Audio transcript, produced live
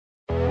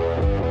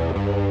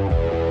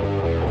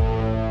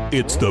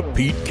It's the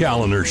Pete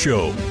Callender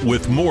Show.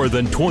 With more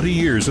than 20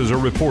 years as a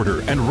reporter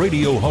and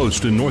radio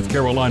host in North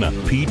Carolina,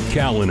 Pete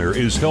Callender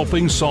is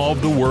helping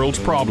solve the world's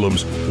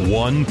problems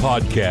one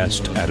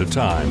podcast at a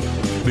time.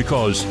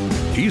 Because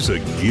he's a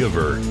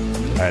giver.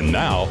 And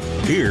now,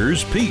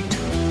 here's Pete.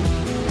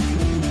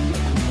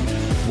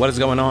 What is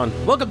going on?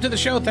 Welcome to the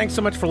show. Thanks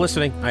so much for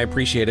listening. I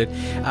appreciate it.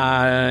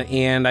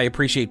 And I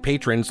appreciate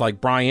patrons like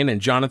Brian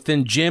and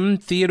Jonathan, Jim,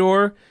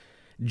 Theodore,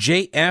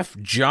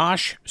 JF,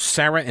 Josh,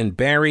 Sarah and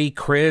Barry,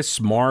 Chris,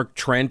 Mark,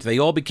 Trent. They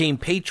all became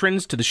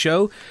patrons to the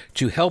show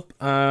to help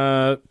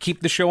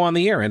keep the show on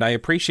the air, and I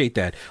appreciate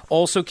that.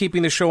 Also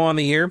keeping the show on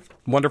the air,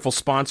 wonderful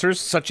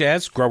sponsors such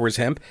as Growers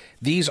Hemp.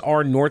 These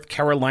are North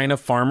Carolina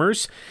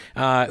farmers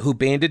who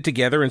banded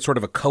together in sort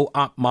of a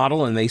co-op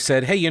model, and they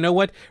said, hey, you know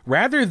what?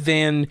 Rather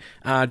than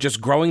just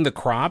growing the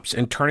crops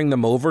and turning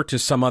them over to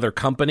some other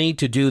company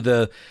to do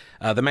the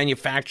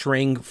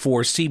manufacturing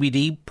for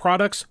CBD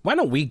products, why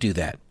don't we do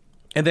that?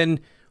 And then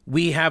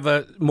we have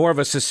a more of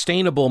a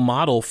sustainable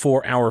model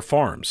for our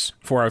farms,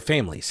 for our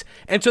families.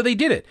 And so they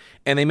did it.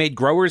 And they made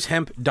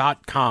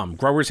growershemp.com.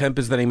 Growers Hemp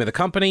is the name of the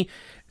company.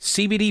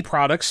 CBD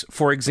products,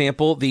 for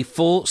example, the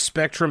full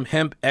spectrum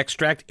hemp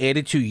extract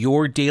added to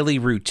your daily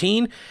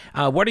routine.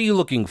 What are you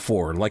looking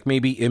for? Like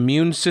maybe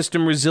immune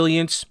system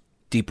resilience,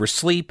 deeper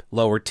sleep,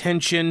 lower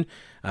tension,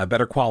 a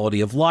better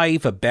quality of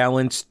life, a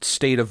balanced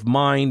state of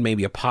mind,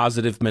 maybe a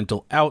positive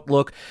mental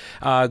outlook.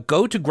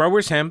 Go to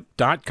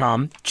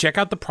growershemp.com, check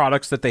out the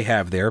products that they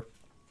have there,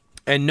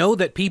 and know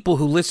that people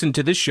who listen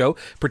to this show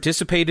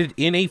participated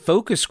in a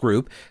focus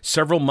group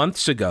several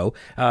months ago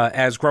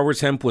as Growers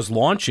Hemp was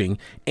launching,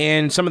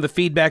 and some of the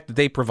feedback that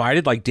they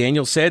provided, like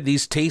Daniel said,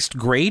 these taste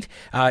great.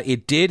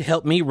 It did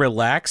help me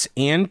relax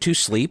and to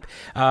sleep.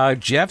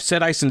 Jeff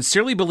said, I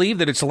sincerely believe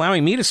that it's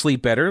allowing me to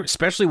sleep better,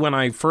 especially when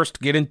I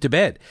first get into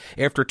bed.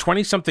 After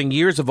 20-something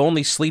years of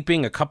only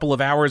sleeping a couple of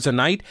hours a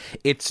night,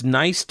 it's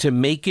nice to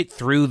make it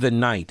through the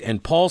night.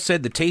 And Paul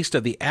said the taste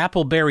of the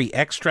appleberry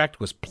extract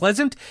was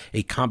pleasant,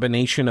 a combination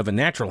of a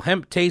natural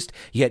hemp taste,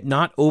 yet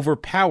not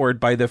overpowered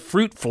by the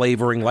fruit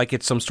flavoring like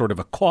it's some sort of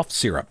a cough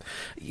syrup.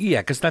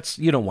 Yeah, because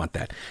you don't want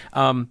that.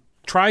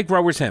 Try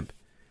Growers Hemp.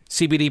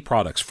 CBD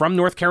products from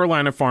North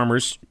Carolina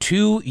farmers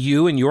to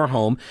you in your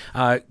home.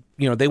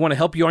 They want to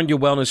help you on your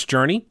wellness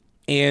journey.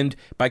 And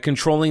by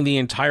controlling the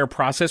entire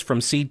process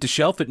from seed to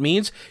shelf, it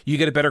means you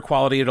get a better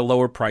quality at a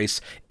lower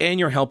price, and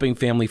you're helping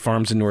family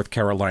farms in North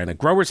Carolina.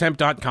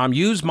 Growershemp.com.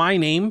 Use my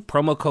name,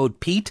 promo code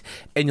Pete,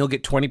 and you'll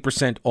get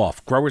 20%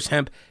 off.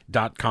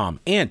 Growershemp.com.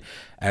 And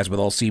as with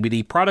all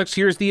CBD products,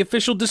 here's the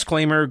official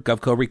disclaimer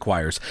GovCo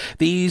requires.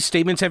 These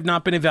statements have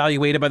not been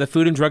evaluated by the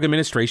Food and Drug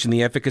Administration.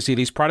 The efficacy of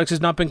these products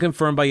has not been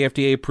confirmed by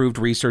FDA-approved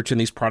research, and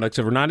these products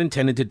are not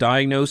intended to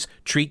diagnose,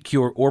 treat,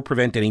 cure, or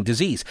prevent any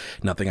disease.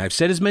 Nothing I've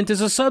said is meant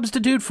as a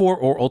substitute for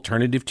or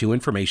alternative to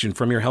information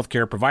from your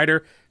healthcare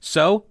provider.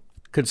 So,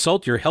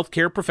 consult your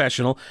healthcare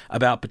professional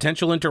about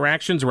potential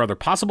interactions or other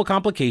possible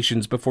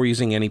complications before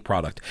using any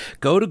product.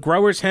 Go to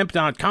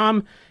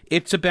growershemp.com.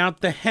 It's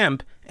about the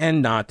hemp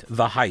and not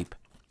the hype.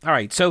 All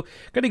right, so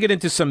going to get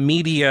into some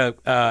media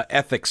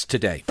ethics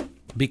today,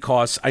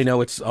 because I know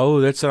that's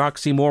an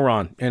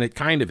oxymoron, and it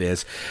kind of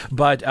is.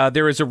 But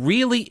there is a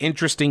really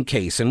interesting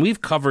case, and we've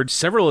covered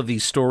several of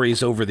these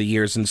stories over the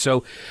years. And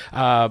so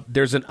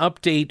there's an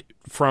update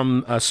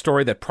from a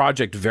story that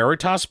Project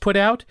Veritas put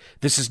out.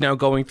 This is now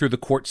going through the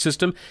court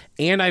system.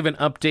 And I have an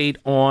update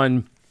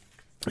on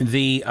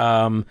the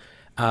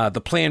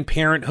Planned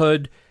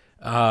Parenthood,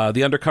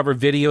 the undercover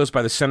videos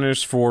by the Center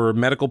for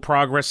Medical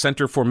Progress,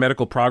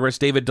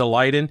 David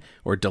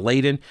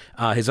Daleiden,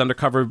 his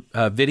undercover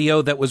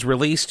video that was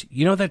released.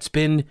 You know, that's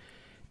been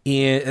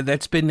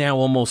now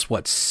almost,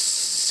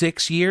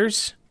 6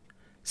 years?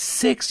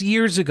 6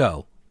 years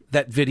ago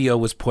that video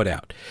was put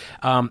out.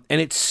 And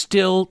it's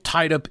still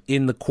tied up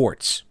in the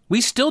courts. We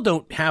still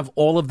don't have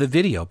all of the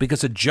video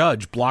because a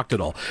judge blocked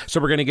it all. So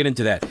we're going to get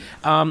into that.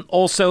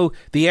 Also,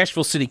 the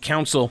Asheville City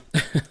Council,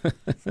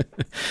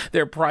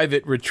 their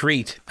private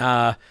retreat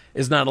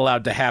is not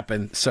allowed to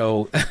happen.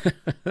 So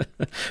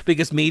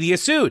because media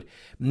sued,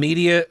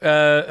 media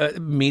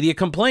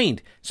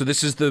complained. So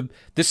this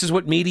is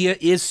what media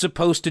is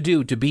supposed to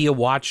do, to be a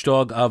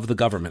watchdog of the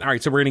government. All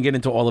right, so we're going to get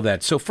into all of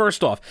that. So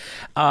first off,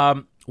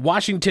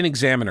 Washington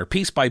Examiner,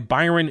 piece by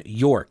Byron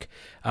York.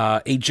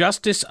 A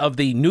justice of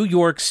the New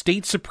York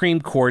State Supreme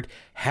Court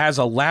has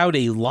allowed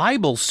a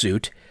libel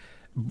suit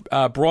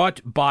brought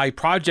by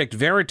Project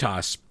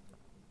Veritas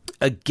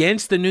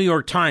against the New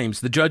York Times.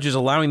 The judge is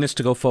allowing this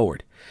to go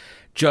forward.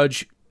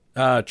 Judge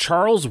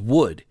Charles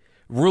Wood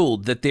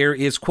ruled that there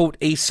is, quote,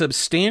 a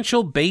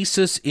substantial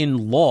basis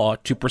in law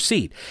to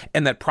proceed,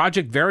 and that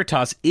Project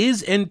Veritas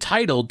is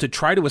entitled to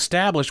try to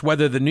establish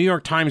whether the New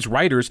York Times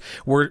writers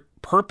were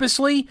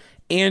purposely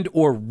and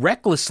or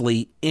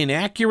recklessly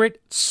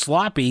inaccurate,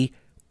 sloppy,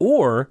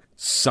 or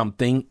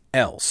something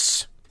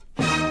else.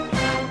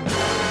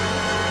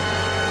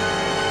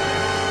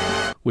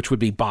 which would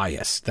be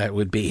biased. That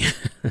would be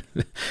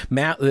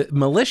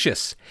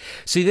malicious.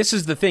 See, this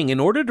is the thing. In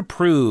order to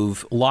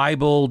prove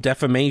libel,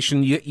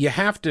 defamation, you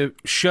have to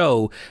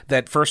show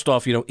that, first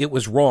off, it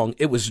was wrong.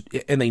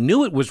 And they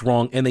knew it was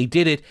wrong, and they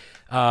did it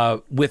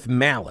with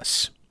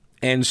malice.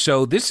 And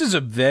so this is a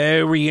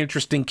very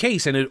interesting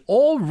case, and it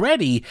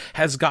already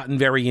has gotten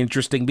very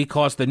interesting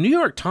because the New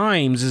York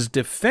Times'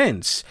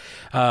 defense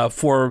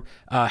for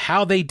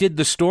how they did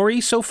the story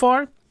so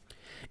far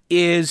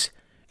is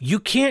you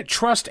can't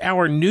trust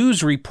our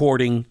news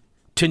reporting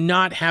to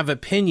not have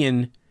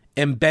opinion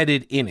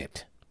embedded in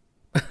it.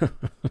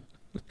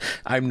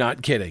 I'm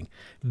not kidding.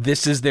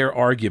 This is their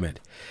argument.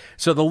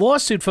 So the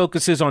lawsuit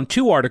focuses on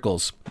 2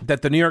 articles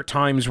that the New York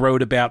Times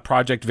wrote about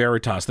Project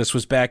Veritas. This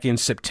was back in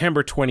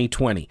September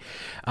 2020.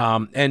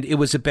 And it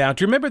was about,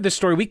 do you remember this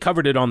story? We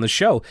covered it on the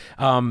show.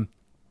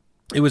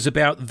 It was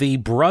about the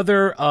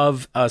brother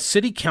of a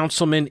city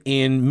councilman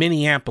in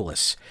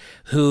Minneapolis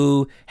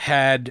who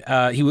had,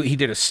 he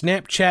did a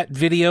Snapchat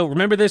video.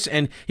 Remember this?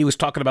 And he was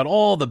talking about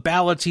all the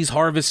ballots he's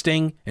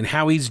harvesting and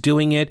how he's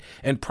doing it.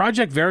 And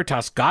Project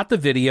Veritas got the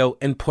video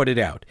and put it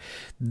out.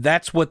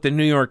 That's what the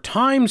New York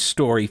Times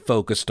story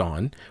focused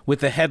on, with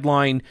the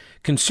headline,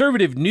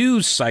 "Conservative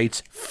News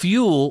Sites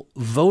Fuel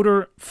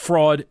Voter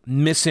Fraud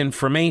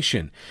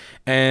Misinformation."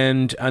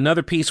 And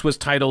another piece was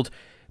titled,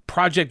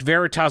 "Project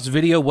Veritas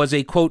video was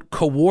a, quote,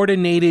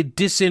 coordinated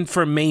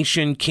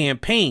disinformation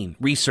campaign,"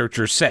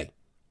 researchers say.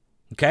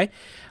 Okay?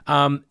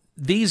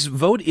 These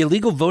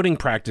illegal voting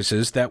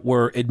practices that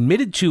were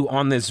admitted to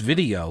on this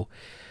video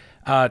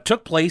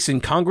took place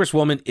in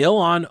Congresswoman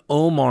Ilhan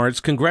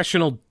Omar's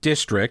congressional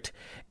district,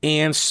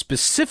 and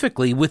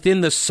specifically within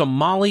the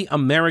Somali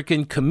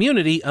American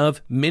community of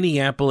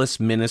Minneapolis,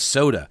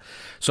 Minnesota.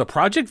 So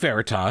Project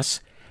Veritas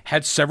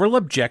had several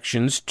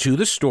objections to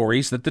the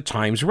stories that the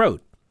Times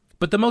wrote.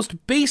 But the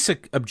most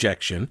basic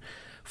objection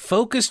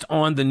focused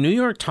on the New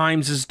York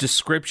Times'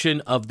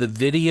 description of the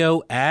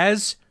video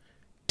as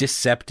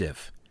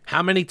deceptive.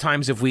 How many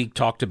times have we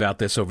talked about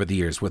this over the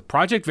years? With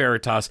Project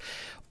Veritas,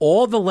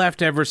 all the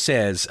left ever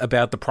says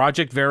about the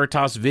Project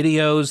Veritas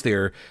videos,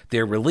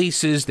 their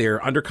releases,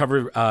 their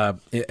undercover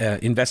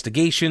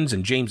investigations,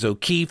 and James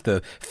O'Keefe,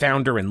 the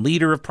founder and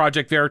leader of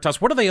Project Veritas,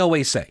 what do they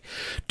always say?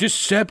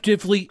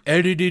 Deceptively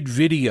edited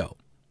video.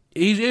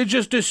 It's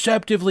just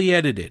deceptively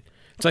edited.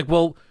 It's like,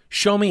 well,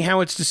 show me how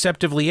it's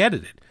deceptively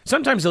edited.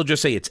 Sometimes they'll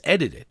just say it's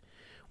edited.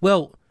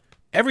 Well,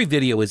 every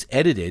video is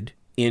edited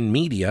in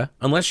media,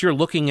 unless you're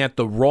looking at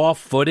the raw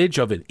footage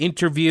of an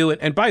interview.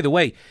 And by the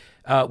way,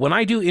 when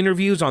I do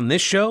interviews on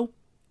this show,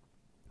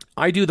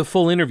 I do the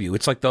full interview.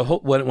 It's like the whole,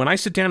 when I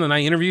sit down and I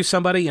interview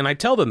somebody and I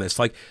tell them this,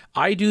 like,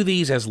 I do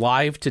these as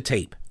live to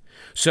tape.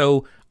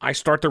 So I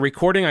start the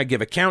recording, I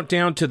give a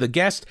countdown to the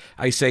guest,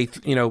 I say,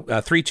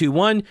 3, 2,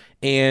 1,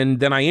 and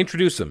then I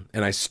introduce them.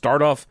 And I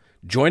start off,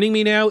 joining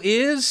me now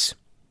is,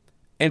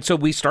 and so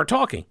we start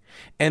talking.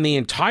 And the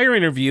entire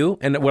interview,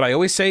 and what I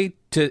always say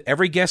to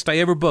every guest I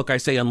ever book, I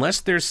say,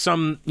 unless there's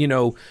some,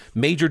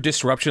 major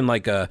disruption,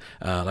 like a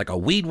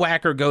weed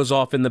whacker goes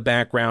off in the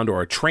background,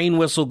 or a train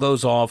whistle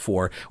goes off,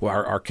 or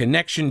our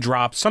connection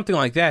drops, something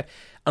like that,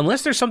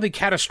 unless there's something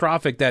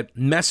catastrophic that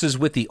messes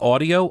with the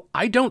audio,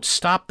 I don't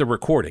stop the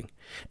recording.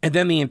 And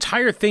then the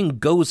entire thing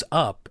goes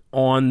up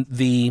on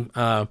the,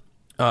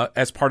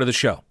 as part of the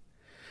show.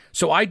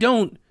 So I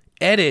don't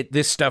edit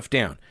this stuff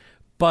down.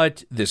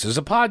 But this is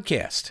a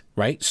podcast,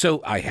 right?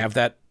 So I have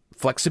that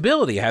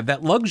flexibility, I have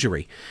that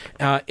luxury.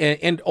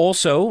 And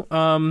also,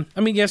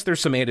 yes,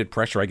 there's some added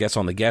pressure, I guess,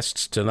 on the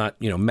guests to not,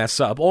 mess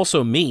up.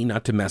 Also me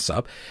not to mess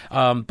up.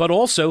 But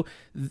also,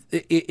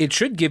 it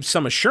should give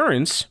some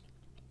assurance,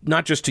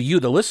 not just to you,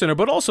 the listener,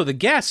 but also the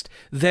guest,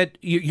 that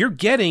you're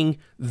getting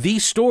the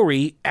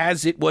story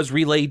as it was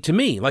relayed to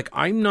me. Like,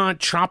 I'm not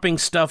chopping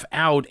stuff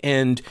out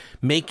and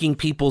making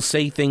people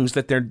say things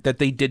that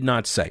they did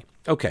not say.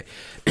 Okay,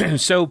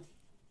 so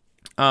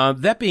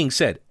that being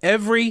said,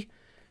 every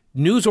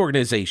news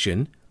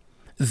organization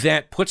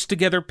that puts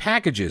together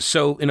packages,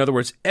 so in other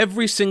words,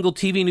 every single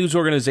TV news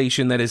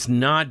organization that is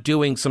not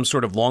doing some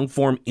sort of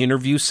long-form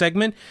interview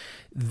segment,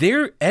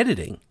 they're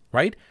editing,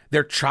 right?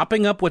 They're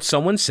chopping up what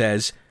someone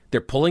says,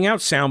 they're pulling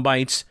out sound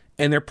bites,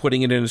 and they're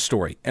putting it in a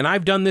story. And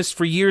I've done this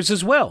for years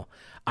as well.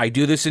 I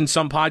do this in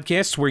some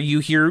podcasts where you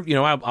hear,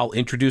 I'll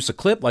introduce a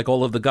clip, like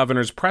all of the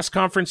governor's press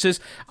conferences.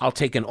 I'll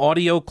take an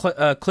audio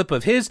clip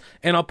of his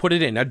and I'll put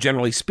it in. Now,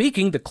 generally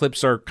speaking, the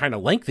clips are kind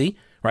of lengthy,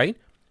 right?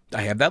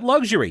 I have that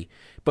luxury.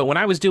 But when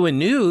I was doing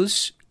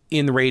news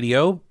in the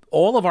radio,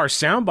 all of our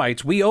sound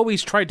bites, we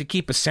always tried to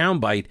keep a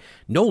sound bite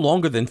no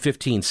longer than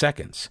 15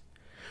 seconds,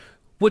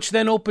 which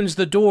then opens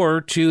the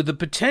door to the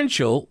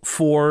potential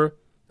for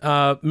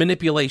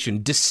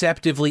manipulation,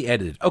 deceptively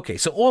edited. Okay,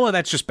 so all of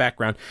that's just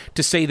background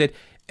to say that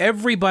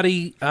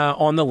everybody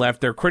on the left,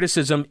 their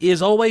criticism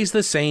is always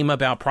the same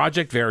about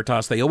Project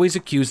Veritas. They always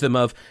accuse them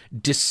of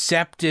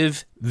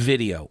deceptive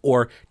video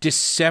or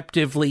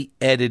deceptively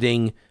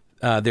editing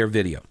their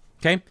video.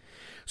 Okay?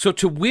 So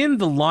to win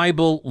the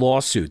libel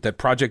lawsuit that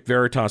Project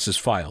Veritas has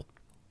filed,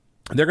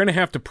 they're going to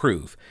have to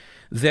prove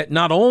that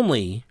not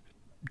only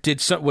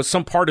was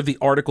some part of the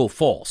article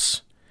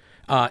false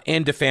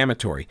and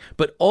defamatory,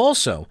 but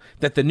also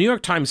that the New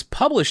York Times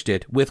published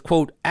it with,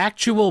 quote,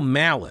 actual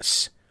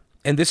malice.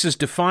 And this is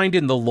defined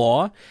in the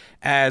law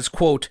as,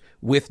 quote,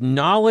 with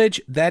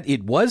knowledge that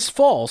it was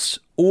false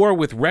or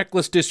with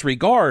reckless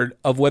disregard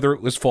of whether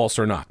it was false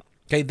or not.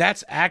 Okay,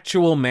 that's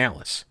actual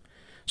malice.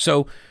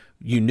 So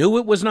you knew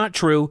it was not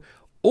true,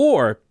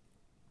 or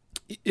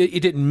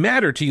it didn't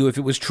matter to you if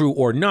it was true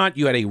or not.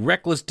 You had a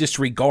reckless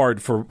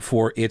disregard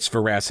for its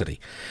veracity.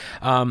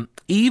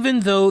 Even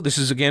though, this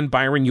is again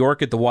Byron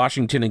York at the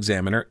Washington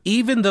Examiner,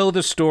 even though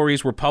the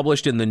stories were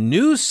published in the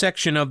news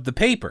section of the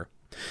paper,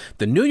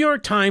 the New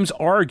York Times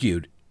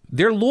argued,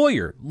 their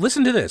lawyer,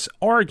 listen to this,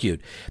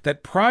 argued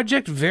that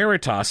Project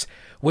Veritas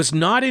was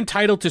not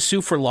entitled to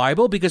sue for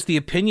libel because the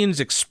opinions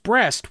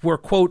expressed were,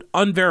 quote,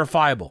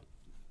 unverifiable.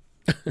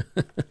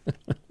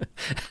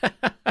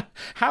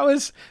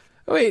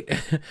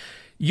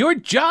 Your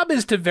job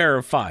is to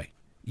verify.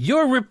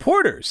 You're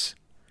reporters.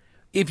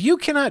 If you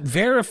cannot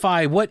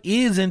verify what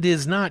is and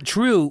is not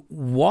true,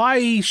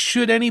 why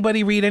should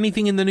anybody read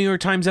anything in the New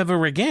York Times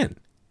ever again?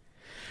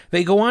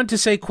 They go on to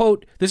say,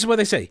 quote, this is what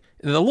they say,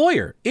 the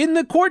lawyer, in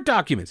the court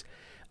documents,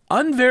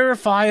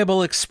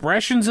 unverifiable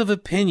expressions of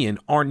opinion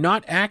are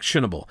not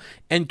actionable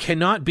and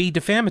cannot be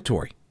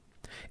defamatory.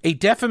 A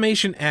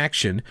defamation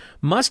action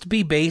must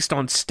be based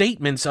on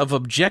statements of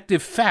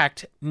objective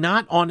fact,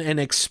 not on an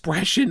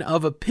expression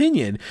of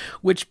opinion,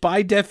 which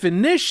by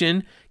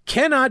definition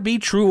cannot be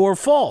true or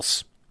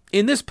false.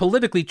 In this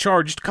politically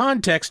charged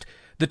context,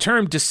 the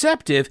term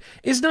deceptive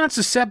is not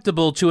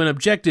susceptible to an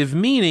objective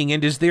meaning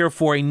and is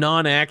therefore a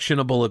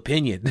non-actionable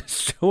opinion.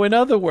 So in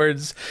other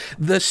words,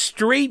 the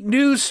straight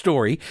news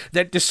story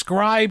that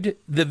described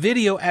the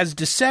video as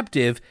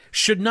deceptive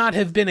should not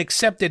have been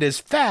accepted as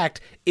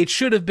fact. It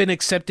should have been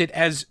accepted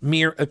as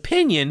mere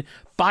opinion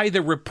by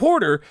the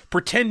reporter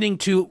pretending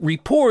to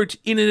report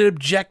in an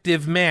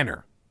objective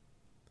manner.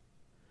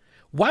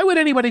 Why would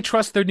anybody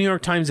trust the New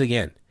York Times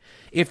again?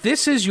 If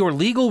this is your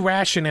legal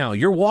rationale,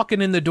 you're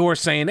walking in the door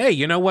saying, hey,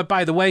 you know what,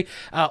 by the way,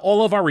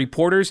 all of our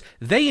reporters,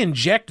 they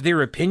inject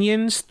their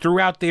opinions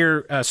throughout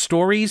their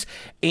stories,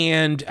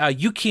 and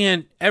you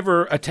can't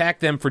ever attack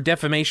them for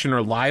defamation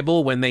or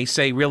libel when they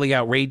say really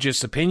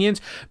outrageous opinions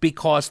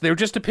because they're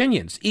just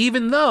opinions,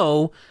 even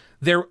though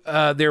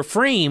they're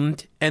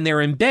framed and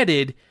they're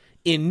embedded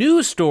in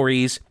news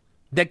stories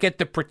that get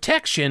the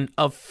protection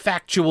of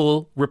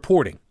factual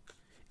reporting.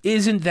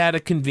 Isn't that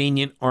a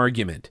convenient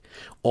argument?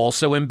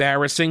 Also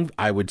embarrassing,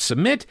 I would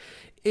submit,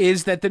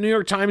 is that the New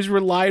York Times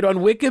relied on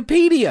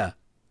Wikipedia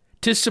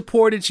to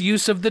support its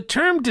use of the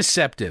term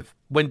deceptive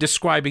when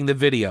describing the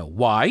video.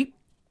 Why?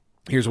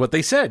 Here's what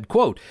they said,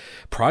 quote,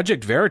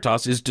 Project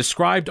Veritas is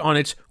described on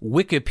its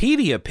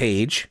Wikipedia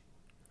page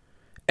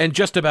and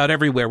just about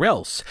everywhere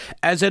else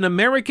as an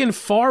American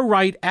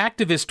far-right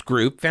activist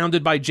group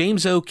founded by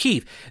James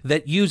O'Keefe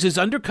that uses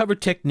undercover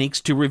techniques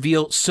to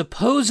reveal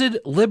supposed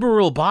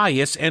liberal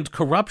bias and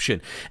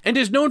corruption and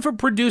is known for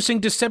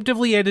producing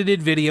deceptively edited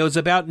videos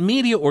about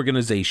media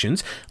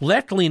organizations,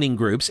 left-leaning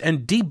groups,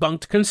 and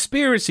debunked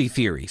conspiracy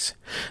theories.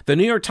 The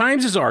New York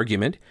Times'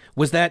 argument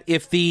was that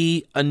if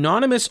the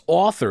anonymous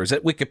authors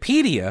at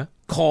Wikipedia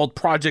called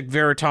Project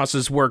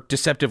Veritas's work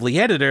deceptively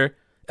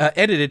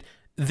edited,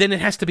 then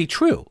it has to be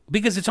true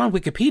because it's on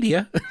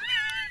Wikipedia.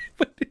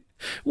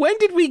 When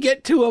did we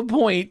get to a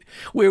point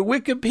where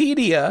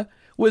Wikipedia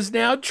was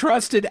now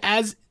trusted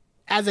as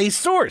a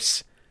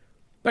source?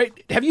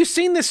 Right? Have you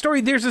seen this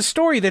story? There's a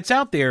story that's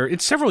out there.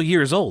 It's several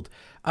years old.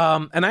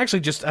 And I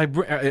actually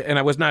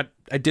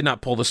I did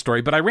not pull the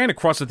story, but I ran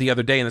across it the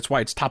other day, and that's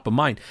why it's top of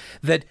mind,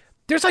 that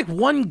there's like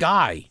one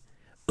guy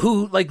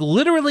who like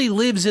literally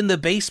lives in the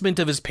basement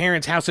of his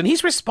parents' house, and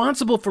he's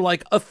responsible for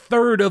like a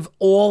third of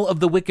all of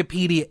the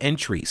Wikipedia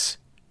entries.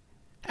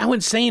 How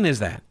insane is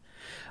that?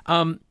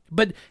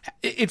 But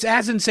it's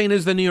as insane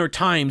as the New York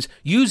Times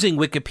using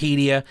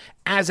Wikipedia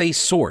as a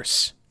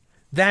source.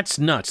 That's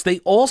nuts. They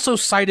also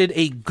cited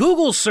a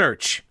Google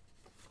search,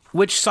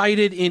 which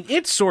cited in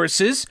its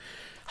sources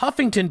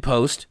Huffington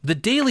Post, The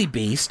Daily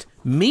Beast,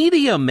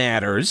 Media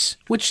Matters,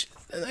 which,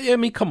 I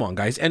mean, come on,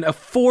 guys, and a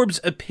Forbes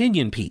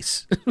opinion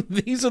piece.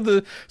 These are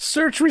the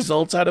search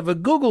results out of a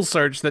Google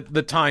search that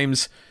the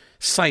Times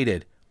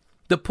cited.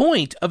 The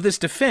point of this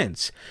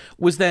defense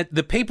was that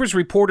the paper's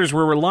reporters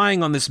were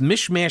relying on this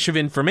mishmash of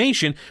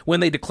information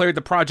when they declared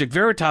the Project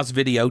Veritas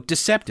video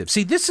deceptive.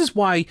 See, this is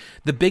why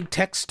the big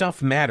tech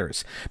stuff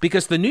matters.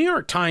 Because the New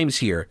York Times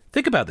here,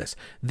 think about this,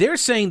 they're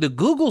saying the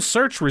Google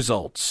search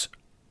results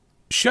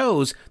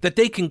shows that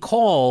they can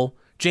call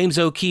James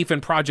O'Keefe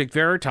and Project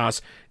Veritas,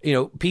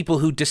 people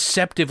who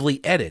deceptively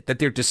edit, that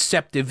they're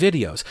deceptive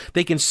videos.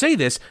 They can say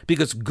this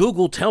because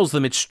Google tells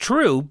them it's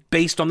true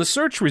based on the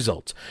search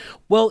results.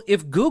 Well,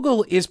 if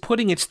Google is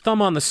putting its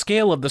thumb on the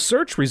scale of the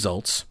search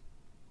results,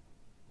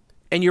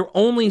 and you're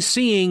only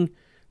seeing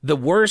the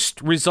worst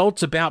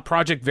results about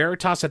Project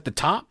Veritas at the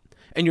top,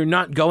 and you're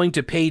not going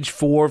to page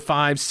 4,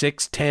 5,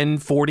 6, 10,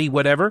 40,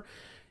 whatever,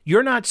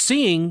 you're not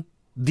seeing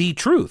the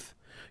truth.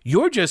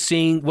 You're just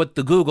seeing what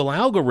the Google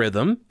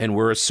algorithm, and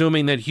we're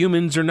assuming that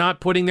humans are not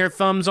putting their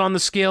thumbs on the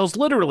scales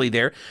literally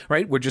there,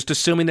 right? We're just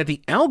assuming that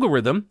the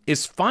algorithm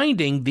is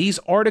finding these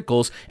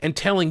articles and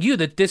telling you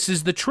that this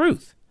is the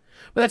truth.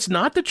 But that's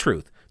not the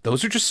truth.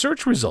 Those are just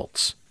search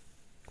results.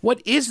 What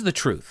is the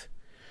truth?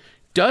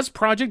 Does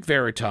Project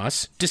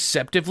Veritas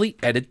deceptively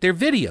edit their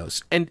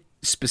videos? And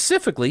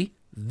specifically,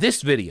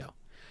 this video.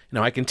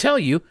 Now, I can tell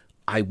you,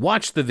 I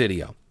watched the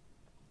video.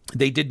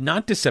 They did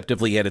not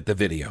deceptively edit the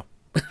video.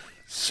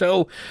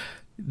 So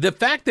the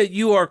fact that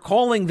you are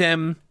calling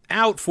them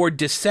out for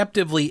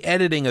deceptively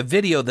editing a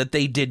video that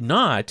they did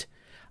not,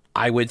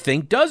 I would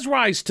think does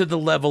rise to the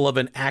level of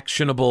an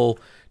actionable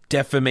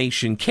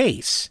defamation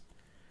case.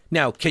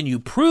 Now, can you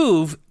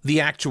prove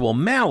the actual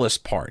malice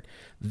part?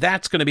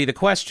 That's going to be the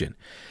question.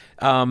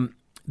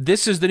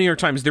 This is the New York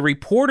Times. The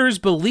reporters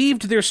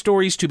believed their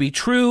stories to be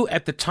true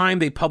at the time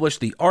they published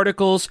the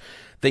articles.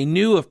 They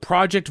knew of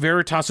Project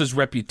Veritas's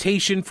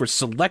reputation for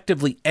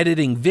selectively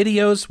editing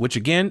videos, which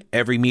again,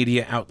 every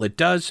media outlet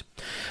does,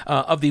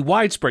 of the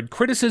widespread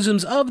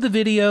criticisms of the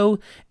video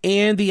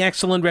and the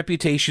excellent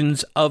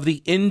reputations of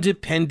the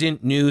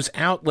independent news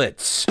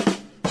outlets,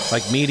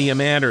 like Media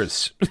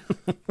Matters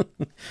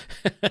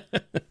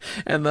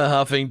and the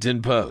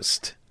Huffington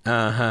Post.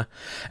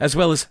 As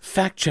well as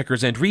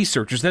fact-checkers and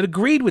researchers that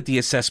agreed with the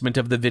assessment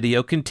of the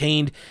video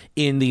contained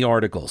in the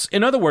articles.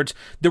 In other words,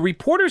 the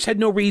reporters had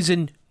no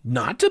reason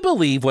not to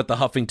believe what the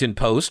Huffington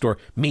Post or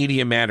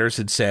Media Matters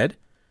had said.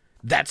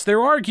 That's their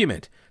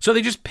argument. So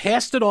they just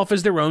passed it off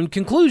as their own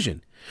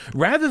conclusion.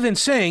 Rather than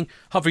saying,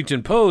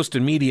 Huffington Post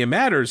and Media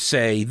Matters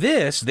say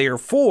this,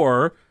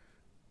 therefore,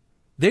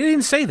 they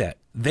didn't say that.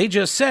 They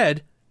just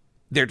said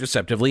they're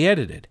deceptively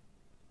edited.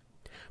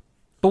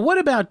 But what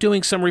about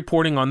doing some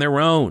reporting on their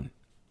own?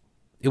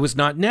 It was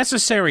not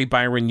necessary,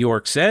 Byron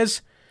York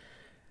says.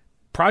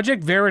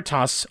 Project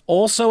Veritas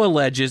also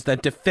alleges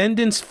that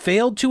defendants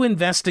failed to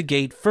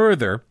investigate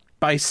further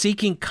by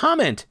seeking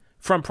comment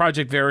from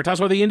Project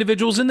Veritas or the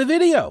individuals in the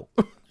video.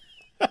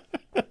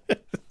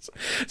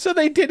 So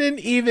they didn't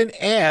even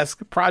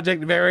ask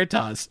Project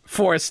Veritas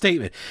for a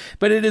statement.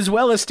 But it is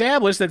well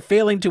established that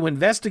failing to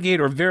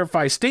investigate or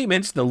verify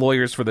statements, the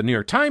lawyers for the New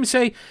York Times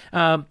say,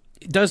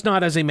 does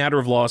not, as a matter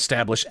of law,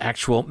 establish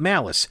actual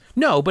malice.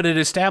 No, but it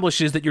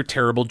establishes that you're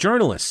terrible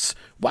journalists.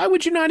 Why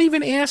would you not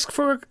even ask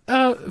for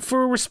a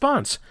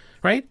response,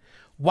 right?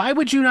 Why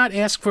would you not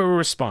ask for a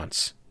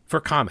response, for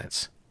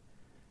comments?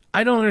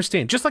 I don't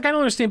understand. Just like I don't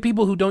understand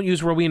people who don't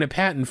use Rowena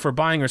Patton for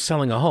buying or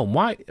selling a home.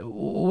 Why?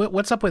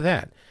 What's up with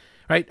that?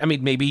 Right? I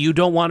mean, maybe you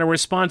don't want a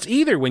response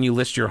either when you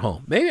list your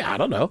home. Maybe, I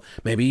don't know.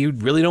 Maybe you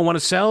really don't want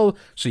to sell,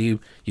 so you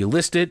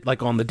list it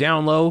like on the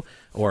down low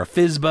or a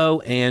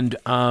FSBO, and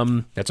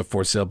that's a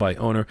for sale by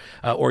owner,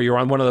 or you're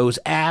on one of those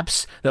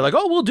apps. They're like,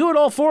 oh, we'll do it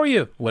all for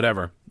you,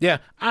 whatever. Yeah,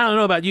 I don't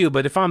know about you,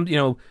 but if I'm,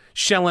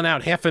 shelling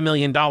out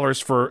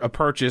 $500,000 for a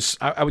purchase,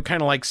 I would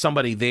kind of like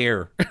somebody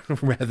there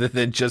rather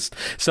than just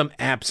some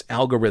app's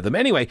algorithm.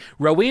 Anyway,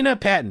 Rowena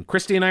Patton,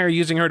 Christy and I are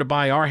using her to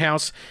buy our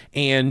house,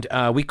 and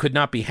we could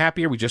not be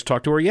happier. We just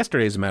talked to her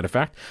yesterday, as a matter of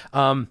fact.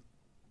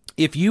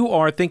 If you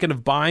are thinking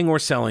of buying or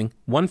selling,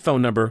 one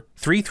phone number,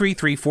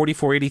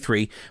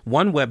 333-4483,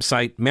 one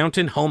website,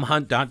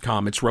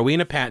 mountainhomehunt.com. It's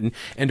Rowena Patton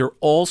and her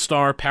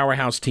all-star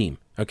powerhouse team,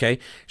 okay?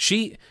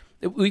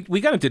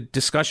 We got into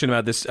discussion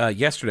about this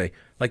yesterday.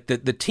 Like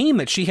the team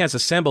that she has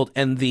assembled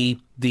and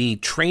the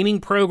training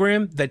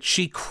program that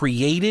she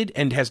created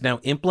and has now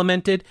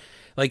implemented,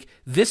 like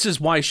this is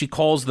why she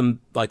calls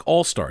them like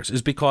all-stars,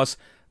 is because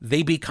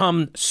they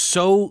become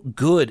so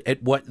good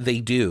at what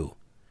they do.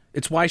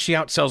 It's why she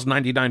outsells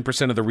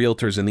 99% of the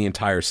realtors in the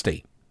entire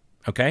state.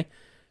 Okay?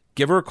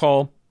 Give her a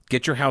call.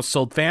 Get your house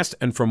sold fast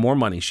and for more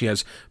money. She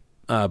has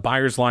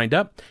buyers lined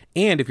up.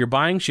 And if you're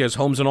buying, she has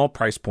homes in all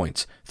price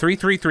points.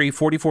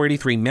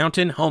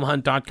 333-4483,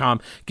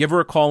 mountainhomehunt.com. Give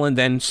her a call and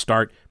then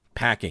start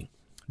packing.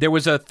 There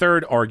was a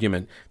third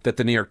argument that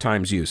the New York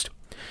Times used.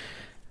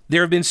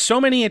 There have been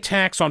so many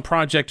attacks on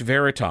Project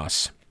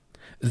Veritas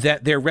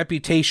that their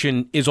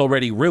reputation is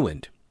already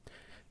ruined.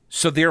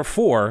 So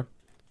therefore,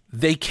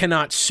 they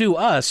cannot sue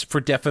us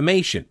for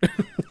defamation.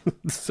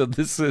 So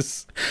this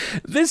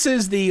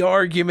is the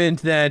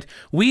argument that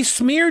we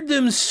smeared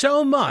them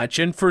so much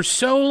and for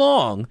so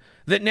long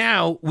that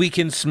now we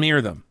can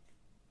smear them.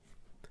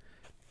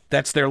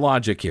 That's their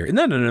logic here. Isn't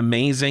that an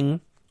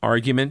amazing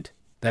argument?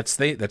 That's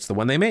the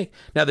one they make.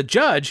 Now, the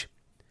judge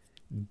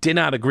did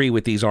not agree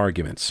with these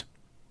arguments.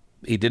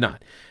 He did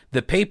not.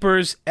 The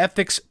paper's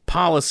ethics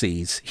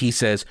policies, he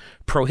says,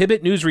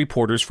 prohibit news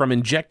reporters from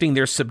injecting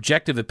their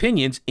subjective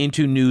opinions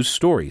into news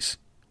stories.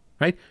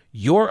 Right?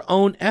 Your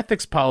own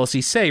ethics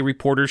policies say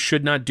reporters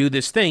should not do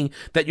this thing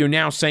that you're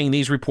now saying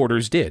these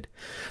reporters did.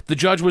 The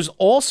judge was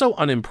also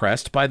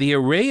unimpressed by the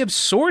array of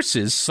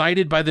sources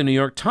cited by the New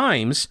York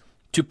Times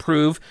to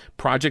prove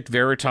Project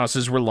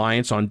Veritas's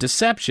reliance on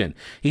deception.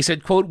 He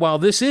said, quote, while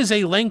this is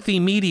a lengthy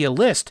media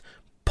list,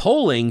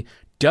 polling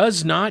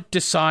does not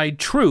decide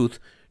truth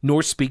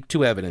nor speak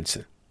to evidence.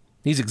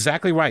 He's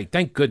exactly right.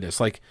 Thank goodness.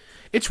 Like,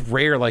 it's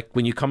rare, like,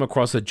 when you come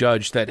across a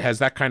judge that has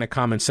that kind of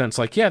common sense.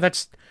 Like, yeah,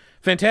 that's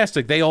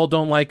fantastic. They all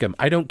don't like him.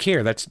 I don't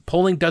care.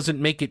 Polling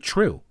doesn't make it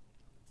true.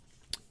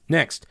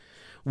 Next,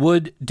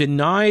 Wood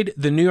denied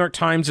the New York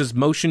Times'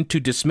 motion to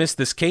dismiss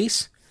this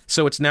case,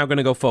 so it's now going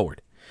to go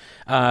forward.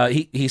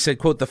 He said,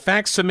 quote, the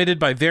facts submitted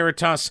by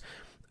Veritas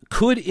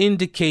could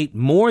indicate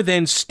more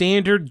than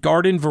standard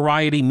garden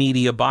variety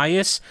media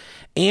bias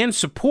and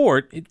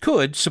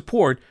could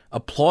support a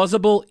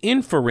plausible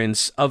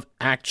inference of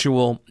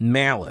actual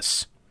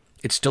malice.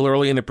 It's still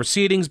early in the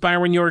proceedings,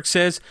 Byron York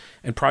says,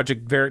 and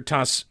Project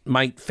Veritas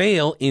might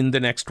fail in the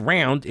next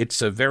round.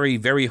 It's a very,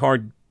 very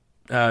hard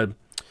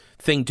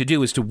thing to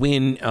do, is to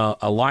win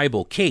a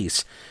libel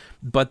case.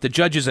 But the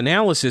judge's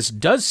analysis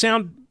does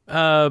sound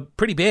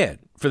pretty bad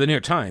for the New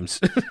York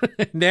Times.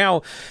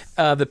 Now,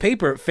 the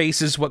paper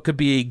faces what could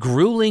be a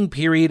grueling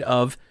period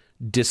of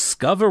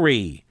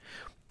discovery.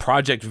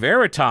 Project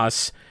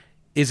Veritas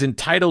is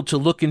entitled to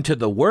look into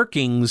the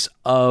workings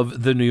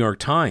of the New York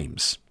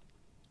Times.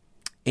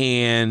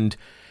 And,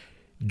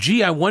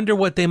 gee, I wonder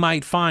what they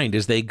might find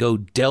as they go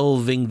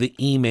delving the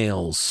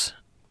emails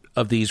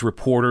of these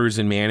reporters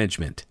and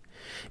management.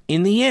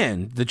 In the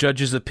end, the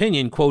judge's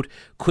opinion, quote,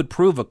 could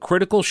prove a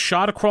critical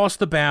shot across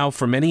the bow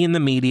for many in the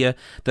media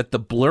that the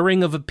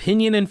blurring of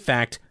opinion and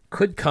fact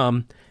could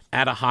come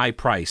at a high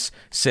price,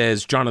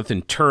 says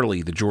Jonathan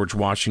Turley, the George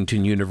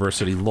Washington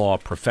University law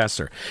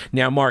professor.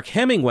 Now, Mark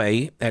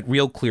Hemingway at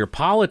Real Clear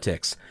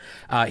Politics,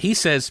 he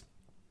says,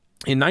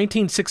 in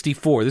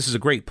 1964, this is a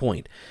great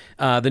point,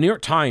 the New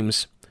York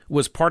Times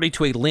was party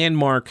to a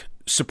landmark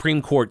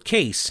Supreme Court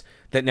case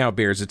that now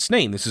bears its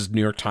name. This is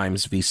New York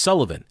Times v.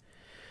 Sullivan.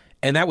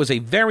 And that was a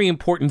very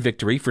important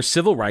victory for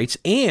civil rights,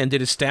 and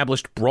it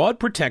established broad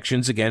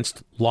protections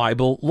against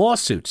libel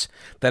lawsuits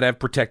that have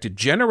protected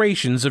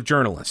generations of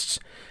journalists.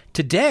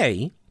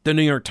 Today, the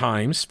New York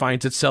Times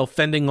finds itself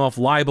fending off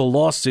libel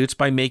lawsuits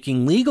by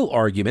making legal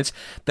arguments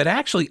that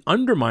actually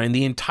undermine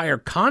the entire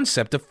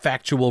concept of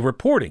factual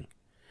reporting.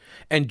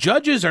 And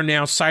judges are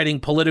now citing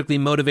politically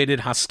motivated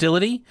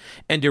hostility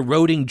and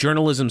eroding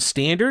journalism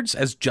standards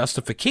as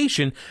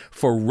justification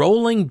for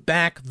rolling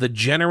back the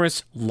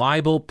generous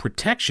libel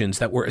protections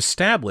that were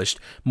established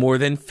more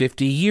than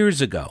 50 years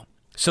ago.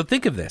 So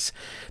think of this.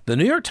 The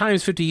New York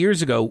Times 50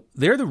 years ago,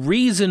 they're the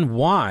reason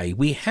why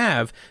we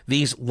have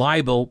these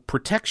libel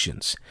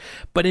protections.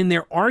 But in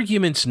their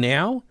arguments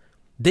now,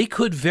 they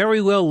could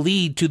very well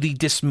lead to the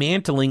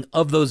dismantling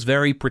of those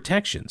very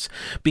protections,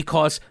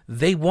 because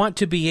they want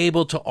to be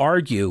able to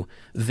argue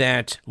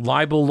that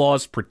libel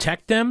laws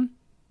protect them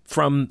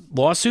from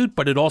lawsuit,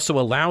 but it also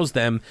allows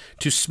them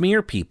to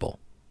smear people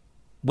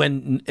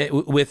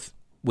with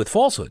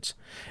falsehoods.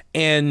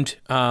 And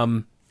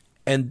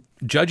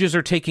judges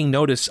are taking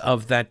notice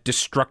of that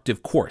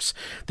destructive course.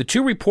 The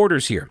two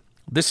reporters here,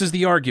 this is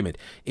the argument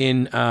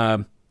in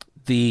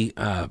the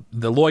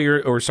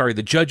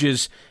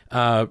judge's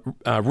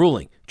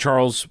ruling,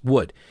 Charles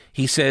Wood.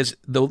 He says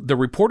the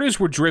reporters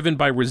were driven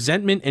by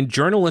resentment and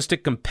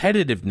journalistic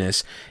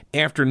competitiveness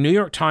after New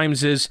York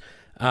Times's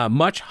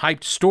much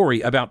hyped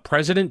story about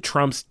President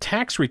Trump's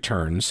tax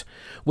returns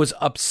was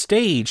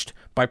upstaged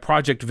by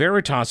Project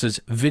Veritas's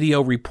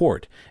video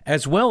report,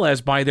 as well as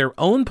by their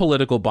own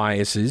political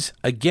biases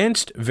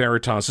against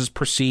Veritas's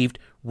perceived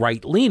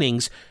right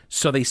leanings,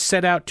 so they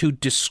set out to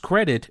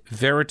discredit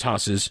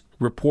Veritas's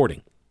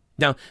reporting.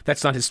 Now,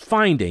 that's not his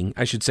finding,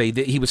 I should say,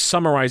 that he was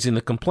summarizing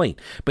the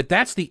complaint, but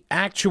that's the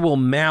actual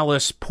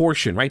malice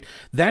portion, right?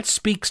 That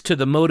speaks to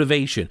the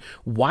motivation.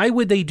 Why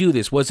would they do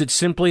this? Was it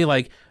simply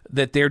like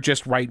that they're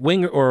just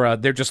right-wing, or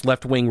they're just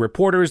left-wing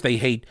reporters, they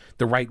hate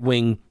the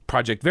right-wing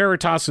Project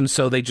Veritas, and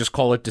so they just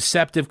call it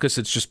deceptive because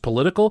it's just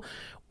political?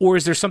 Or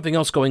is there something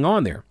else going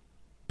on there?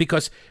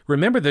 Because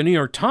remember, the New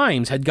York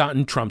Times had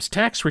gotten Trump's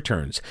tax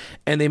returns,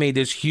 and they made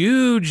this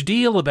huge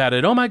deal about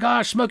it. Oh my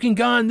gosh, smoking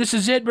gun, this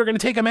is it, we're going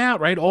to take him out,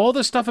 right? All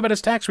this stuff about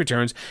his tax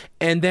returns,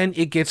 and then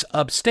it gets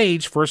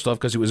upstaged, first off,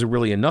 because it was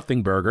really a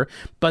nothing burger,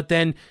 but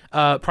then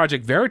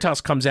Project Veritas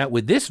comes out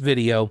with this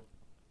video,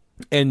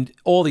 and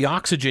all the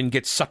oxygen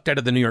gets sucked out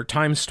of the New York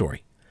Times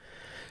story.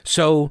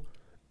 So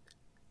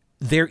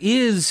there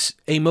is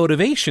a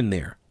motivation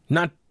there,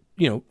 not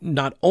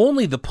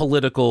only the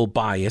political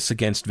bias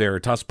against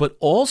Veritas, but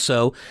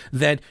also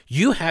that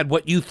you had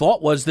what you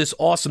thought was this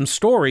awesome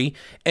story,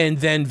 and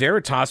then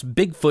Veritas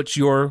Bigfoots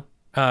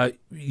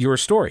your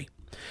story.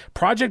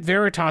 Project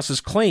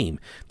Veritas's claim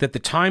that the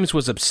Times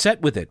was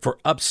upset with it for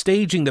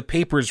upstaging the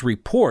paper's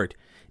report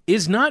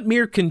is not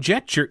mere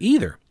conjecture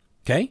either,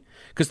 okay?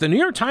 Because the New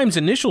York Times'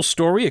 initial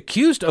story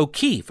accused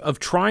O'Keefe of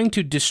trying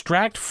to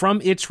distract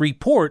from its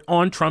report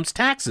on Trump's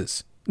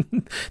taxes.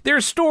 Their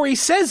story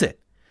says it.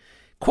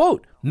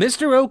 Quote,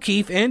 Mr.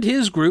 O'Keefe and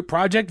his group,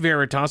 Project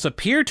Veritas,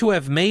 appear to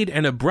have made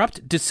an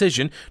abrupt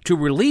decision to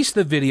release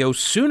the video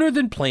sooner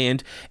than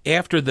planned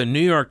after the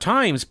New York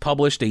Times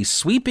published a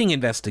sweeping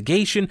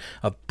investigation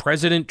of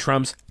President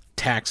Trump's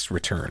tax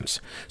returns.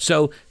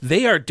 So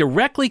they are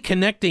directly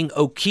connecting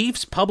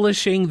O'Keefe's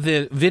publishing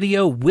the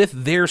video with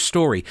their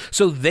story.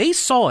 So they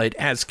saw it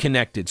as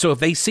connected. So if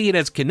they see it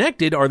as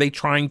connected, are they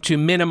trying to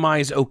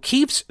minimize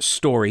O'Keefe's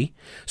story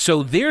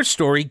so their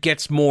story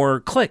gets more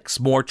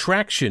clicks, more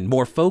traction,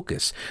 more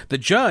focus? The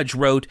judge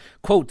wrote,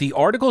 quote, "The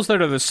articles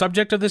that are the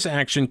subject of this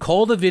action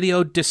call the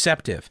video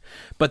deceptive,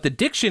 but the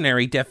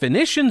dictionary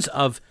definitions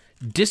of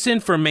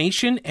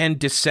disinformation and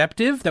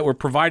deceptive that were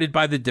provided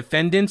by the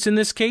defendants in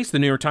this case, the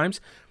New York Times,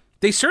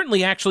 they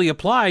certainly actually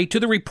apply to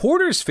the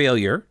reporter's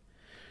failure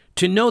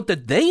to note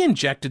that they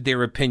injected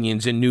their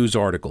opinions in news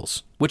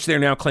articles, which they're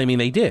now claiming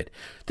they did."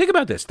 Think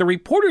about this. The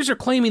reporters are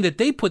claiming that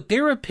they put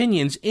their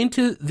opinions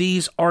into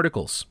these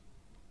articles,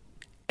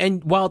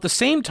 and while at the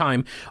same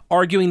time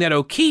arguing that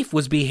O'Keefe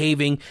was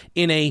behaving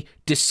in a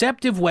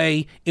deceptive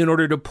way in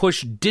order to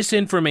push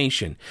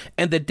disinformation.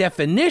 And the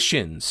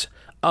definitions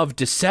of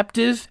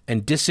deceptive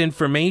and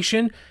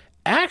disinformation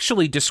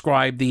actually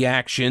describe the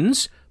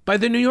actions by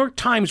the New York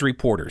Times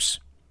reporters,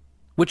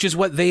 which is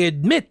what they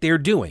admit they're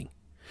doing.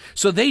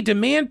 So they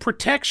demand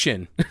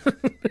protection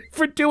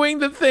for doing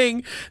the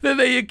thing that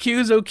they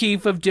accuse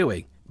O'Keefe of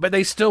doing. But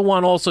they still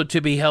want also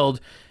to be held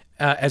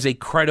as a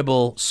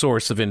credible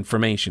source of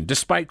information.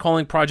 Despite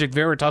calling Project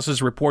Veritas's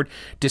report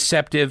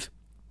deceptive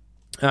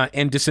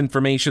and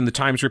disinformation, the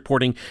Times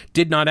reporting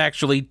did not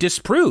actually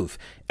disprove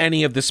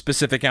any of the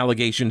specific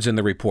allegations in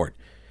the report.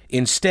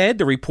 Instead,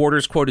 the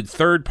reporters quoted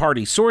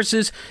third-party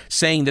sources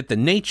saying that the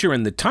nature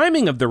and the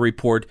timing of the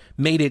report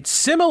made it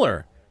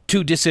similar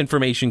to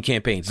disinformation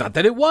campaigns. Not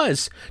that it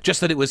was,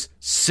 just that it was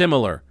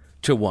similar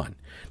to one.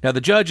 Now,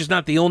 the judge is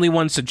not the only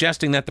one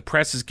suggesting that the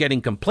press is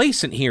getting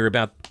complacent here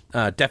about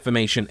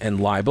defamation and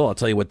libel. I'll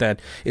tell you what that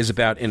is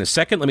about in a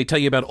second. Let me tell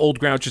you about Old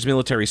Grouch's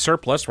military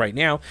surplus right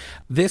now.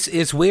 This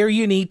is where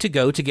you need to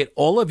go to get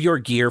all of your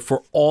gear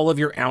for all of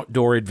your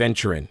outdoor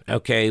adventuring,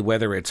 okay?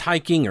 Whether it's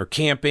hiking or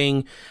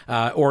camping,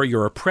 or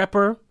you're a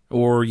prepper,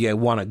 or you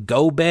want a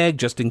go bag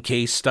just in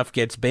case stuff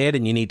gets bad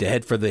and you need to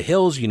head for the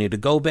hills, you need a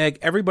go bag.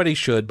 Everybody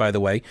should, by the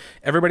way.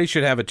 Everybody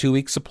should have a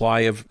 2-week supply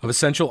of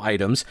essential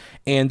items,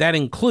 and that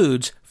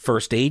includes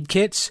first aid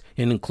kits.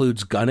 It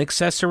includes gun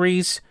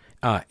accessories,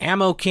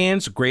 ammo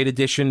cans, great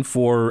addition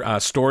for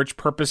storage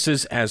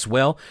purposes as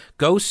well.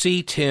 Go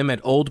see Tim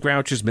at Old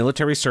Grouch's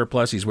military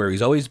surplus. He's where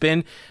he's always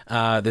been.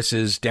 This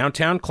is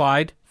downtown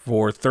Clyde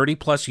for 30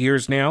 plus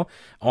years now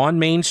on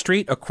Main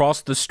Street,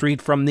 across the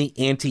street from the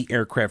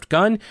anti-aircraft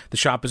gun. The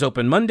shop is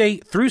open Monday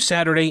through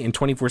Saturday and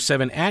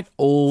 24/7 at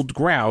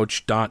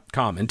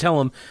oldgrouch.com. And tell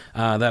them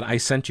that I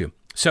sent you.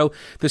 So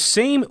the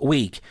same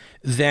week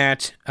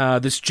that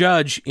this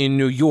judge in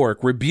New York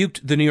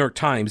rebuked the New York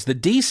Times, the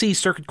D.C.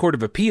 Circuit Court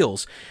of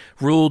Appeals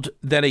ruled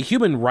that a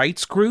human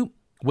rights group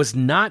was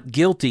not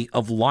guilty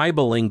of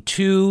libeling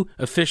 2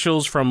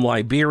 officials from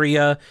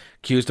Liberia,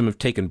 accused them of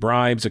taking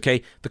bribes,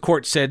 okay? The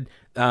court said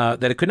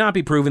that it could not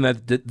be proven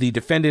that the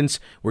defendants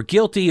were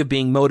guilty of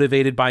being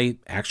motivated by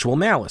actual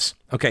malice.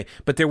 Okay,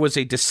 but there was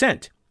a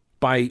dissent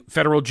by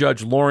federal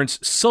judge Lawrence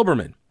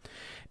Silberman,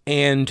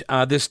 and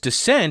this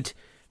dissent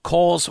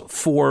calls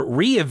for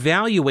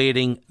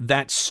reevaluating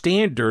that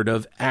standard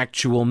of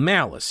actual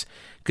malice,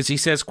 because he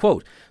says,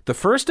 quote, "The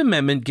First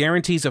Amendment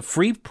guarantees a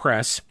free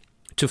press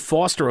to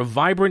foster a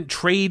vibrant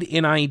trade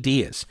in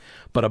ideas,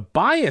 but a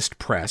biased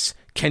press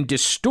can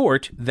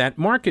distort that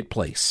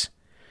marketplace.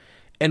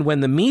 And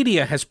when the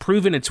media has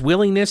proven its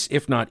willingness,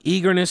 if not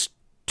eagerness,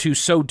 to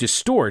so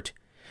distort,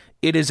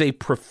 it is a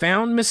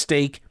profound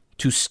mistake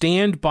to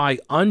stand by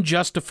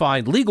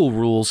unjustified legal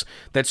rules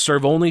that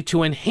serve only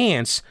to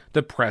enhance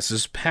the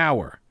press's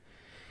power."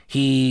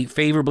 He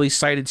favorably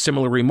cited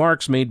similar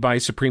remarks made by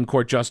Supreme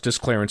Court Justice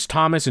Clarence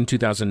Thomas in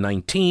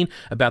 2019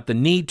 about the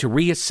need to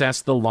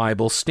reassess the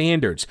libel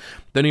standards.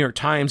 The New York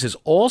Times is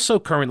also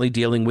currently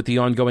dealing with the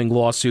ongoing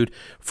lawsuit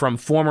from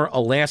former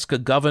Alaska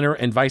governor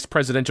and vice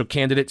presidential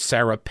candidate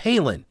Sarah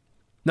Palin.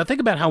 Now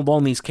think about how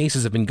long these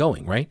cases have been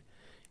going, right?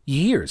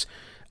 Years.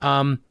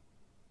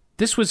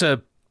 This was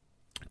a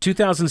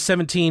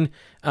 2017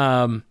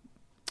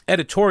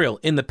 editorial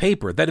in the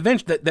paper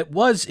that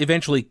was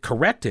eventually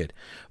corrected,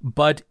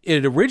 but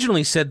it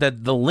originally said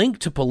that the link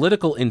to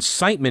political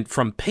incitement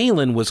from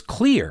Palin was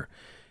clear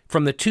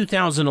from the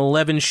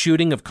 2011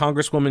 shooting of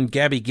Congresswoman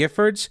Gabby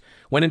Giffords,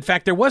 when in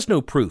fact there was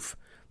no proof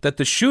that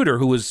the shooter,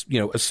 who was,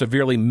 a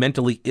severely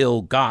mentally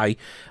ill guy,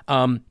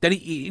 that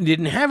he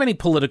didn't have any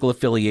political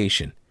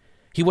affiliation.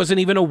 He wasn't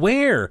even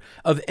aware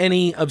of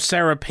any of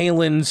Sarah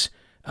Palin's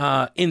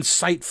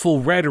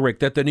insightful rhetoric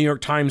that the New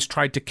York Times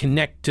tried to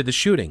connect to the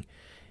shooting.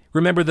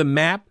 Remember the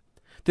map?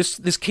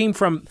 This came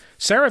from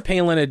Sarah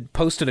Palin had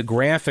posted a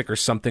graphic or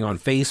something on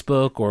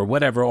Facebook or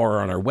whatever, or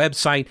on her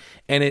website,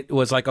 and it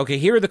was like, okay,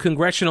 here are the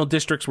congressional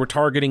districts we're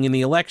targeting in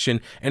the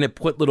election, and it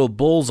put little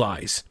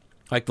bullseyes,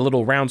 like the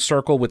little round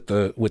circle with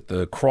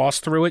the cross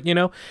through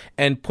it,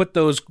 and put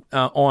those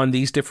on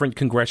these different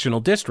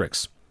congressional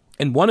districts.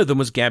 And one of them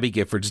was Gabby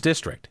Giffords'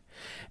 district.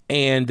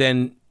 And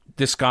then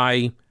this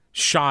guy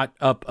shot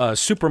up a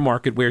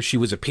supermarket where she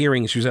was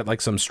appearing. She was at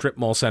like some strip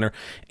mall center,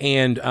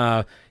 and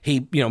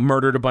he,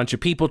 murdered a bunch of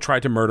people,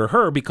 tried to murder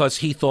her because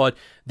he thought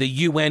the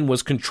UN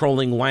was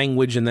controlling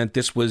language and that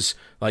this was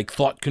like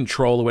thought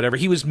control or whatever.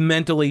 He was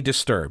mentally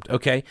disturbed.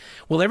 Okay.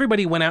 Well,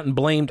 everybody went out and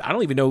blamed, I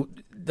don't even know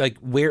like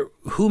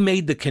who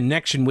made the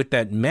connection with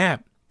that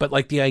map, but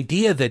like the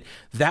idea that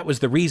that was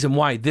the reason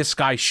why this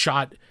guy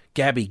shot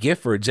Gabby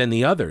Giffords and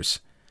the others.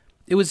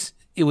 It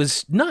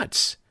was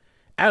nuts.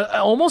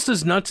 Almost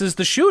as nuts as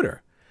the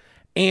shooter.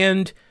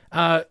 And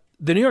the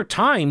New York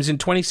Times in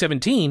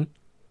 2017,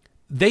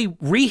 they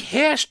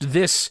rehashed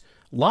this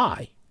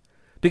lie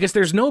because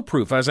there's no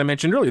proof, as I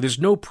mentioned earlier, there's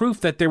no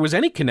proof that there was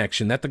any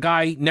connection, that the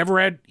guy never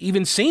had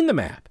even seen the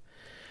map.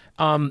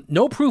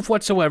 No proof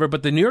whatsoever,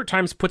 but the New York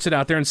Times puts it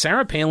out there, and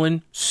Sarah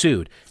Palin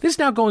sued. This is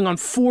now going on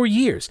 4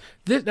 years.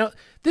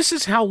 This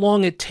is how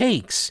long it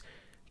takes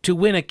to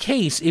win a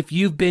case if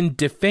you've been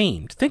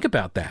defamed. Think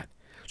about that.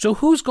 So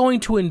who's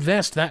going to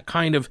invest that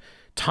kind of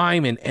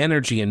time and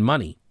energy and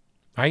money,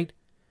 right?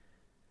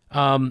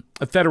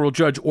 A federal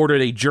judge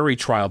ordered a jury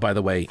trial, by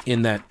the way,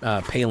 in that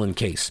Palin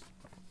case.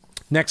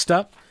 Next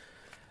up,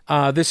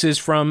 this is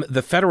from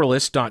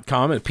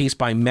thefederalist.com, a piece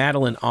by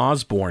Madeline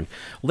Osborne.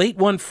 Late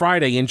one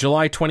Friday in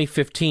July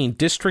 2015,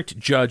 District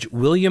Judge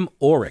William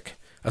Orrick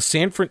of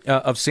San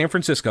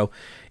Francisco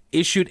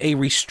issued a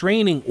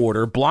restraining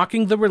order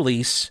blocking the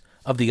release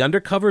of the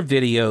undercover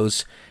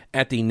videos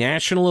at the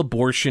National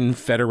Abortion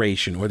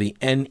Federation, or the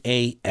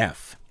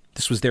NAF.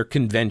 This was their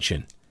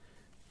convention.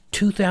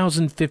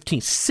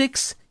 2015,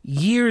 6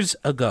 years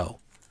ago,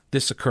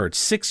 this occurred.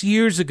 6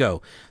 years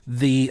ago,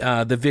 the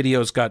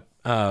videos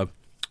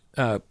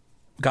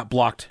got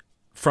blocked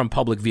from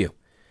public view.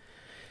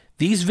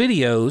 These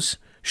videos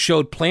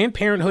showed Planned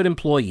Parenthood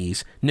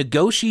employees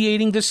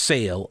negotiating the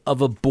sale of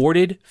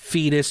aborted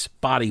fetus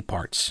body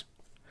parts.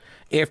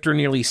 After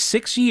nearly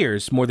 6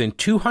 years, more than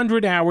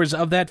 200 hours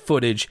of that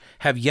footage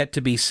have yet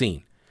to be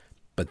seen.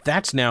 But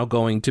that's now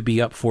going to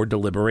be up for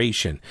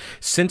deliberation.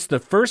 Since the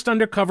first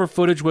undercover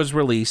footage was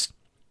released,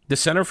 the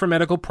Center for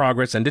Medical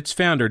Progress and its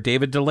founder,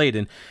 David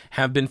Daleiden,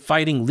 have been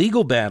fighting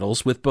legal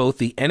battles with both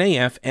the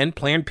NAF and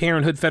Planned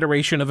Parenthood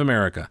Federation of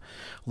America.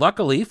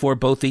 Luckily for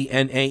both the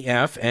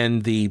NAF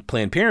and the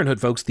Planned Parenthood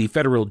folks, the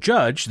federal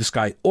judge, this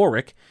guy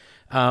Orrick,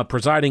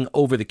 presiding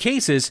over the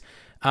cases,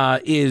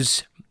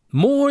 is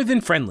more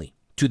than friendly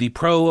to the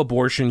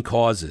pro-abortion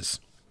causes.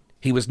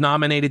 He was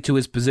nominated to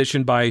his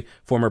position by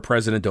former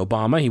President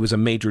Obama. He was a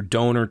major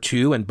donor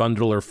to and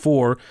bundler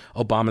for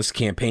Obama's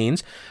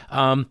campaigns.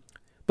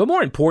 But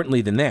more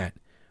importantly than that,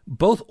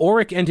 both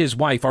Orrick and his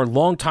wife are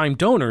longtime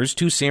donors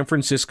to San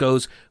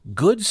Francisco's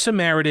Good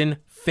Samaritan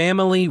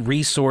Family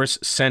Resource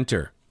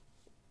Center.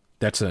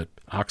 That's an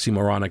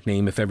oxymoronic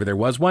name if ever there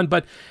was one,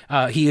 but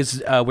he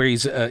was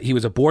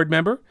a board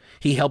member.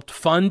 He helped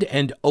fund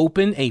and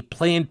open a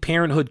Planned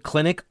Parenthood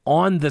clinic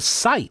on the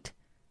site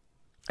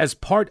as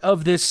part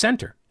of this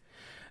center.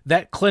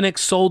 That clinic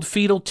sold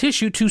fetal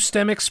tissue to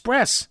STEM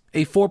Express,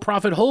 a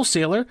for-profit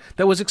wholesaler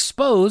that was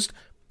exposed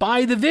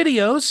by the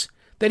videos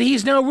that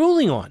he's now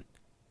ruling on.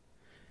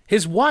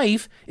 His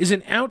wife is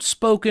an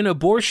outspoken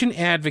abortion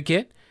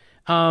advocate,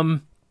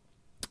 and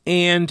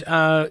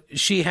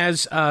she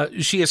has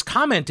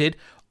commented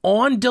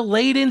on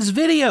Daleiden's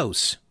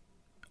videos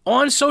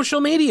on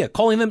social media,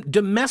 calling them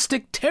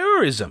domestic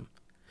terrorism.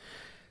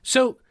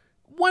 So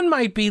one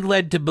might be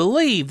led to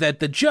believe that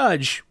the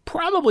judge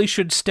probably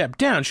should step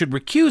down, should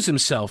recuse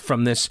himself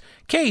from this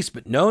case,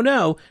 but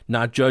no,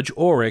 not Judge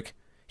Orrick.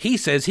 He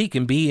says he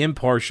can be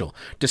impartial.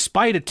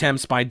 Despite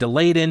attempts by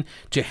Daleiden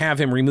to have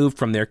him removed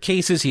from their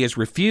cases, he has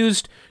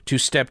refused to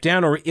step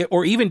down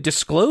or even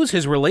disclose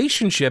his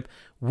relationship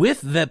with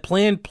the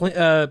Planned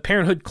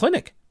Parenthood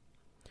clinic.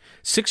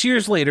 6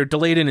 years later,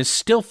 Daleiden is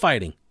still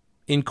fighting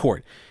in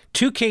court.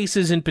 Two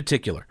cases in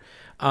particular.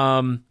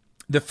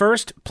 The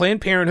first,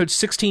 Planned Parenthood's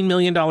 $16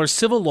 million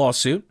civil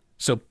lawsuit.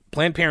 So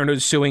Planned Parenthood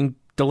is suing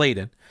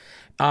Daleiden.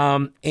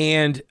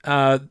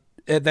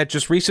 That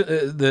just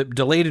the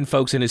Daleiden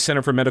folks in his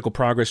Center for Medical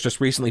Progress just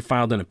recently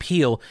filed an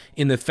appeal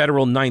in the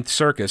federal Ninth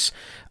Circus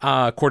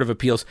Court of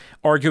Appeals,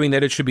 arguing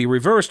that it should be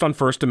reversed on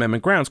First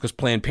Amendment grounds because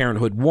Planned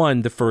Parenthood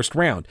won the first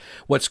round.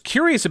 What's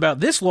curious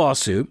about this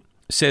lawsuit,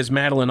 says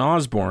Madeline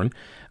Osborne,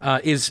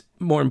 is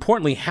more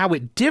importantly how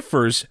it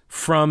differs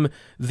from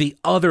the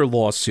other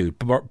lawsuit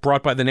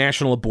brought by the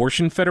National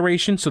Abortion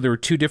Federation. So there are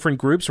two different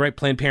groups, right?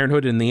 Planned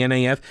Parenthood and the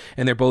NAF,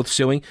 and they're both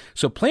suing.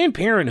 So Planned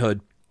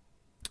Parenthood,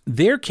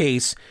 their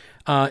case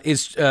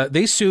is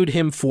they sued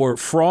him for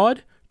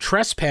fraud,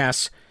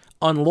 trespass,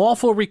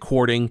 unlawful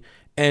recording,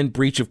 and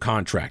breach of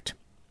contract.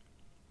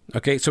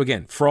 Okay, so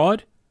again,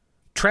 fraud,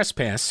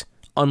 trespass,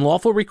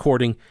 unlawful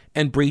recording,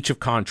 and breach of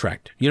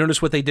contract. You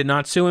notice what they did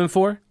not sue him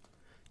for?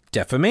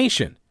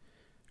 Defamation,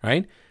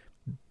 right?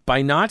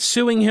 By not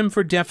suing him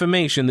for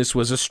defamation, this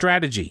was a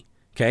strategy,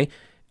 okay?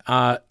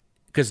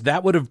 Because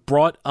that would have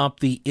brought up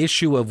the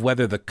issue of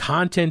whether the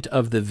content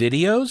of the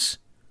videos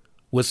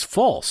was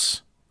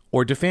false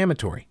or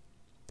defamatory.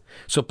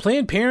 So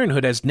Planned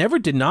Parenthood has never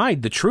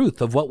denied the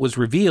truth of what was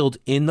revealed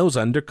in those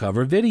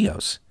undercover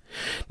videos.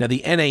 Now,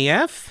 the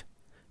NAF,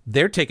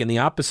 they're taking the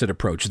opposite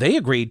approach. They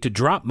agreed to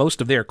drop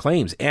most of their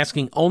claims,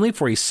 asking only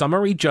for a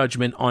summary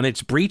judgment on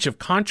its breach of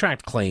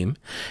contract claim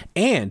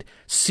and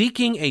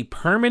seeking a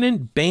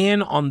permanent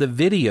ban on the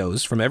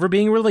videos from ever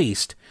being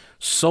released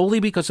solely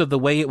because of the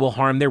way it will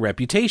harm their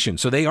reputation.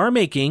 So they are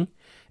making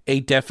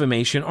a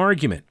defamation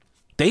argument.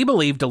 They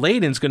believe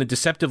Deladen's going to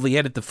deceptively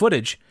edit the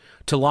footage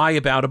to lie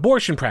about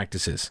abortion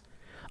practices.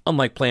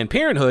 Unlike Planned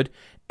Parenthood,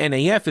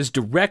 NAF is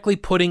directly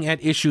putting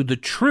at issue the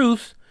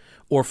truth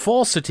or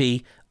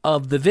falsity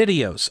of the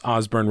videos,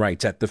 Osborne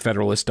writes at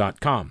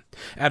thefederalist.com.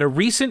 At a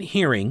recent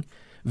hearing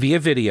via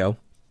video,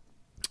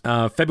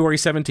 February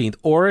 17th,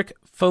 Orrick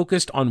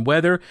focused on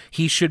whether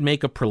he should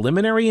make a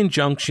preliminary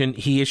injunction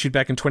he issued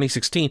back in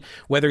 2016,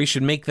 whether he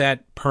should make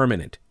that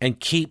permanent and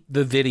keep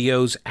the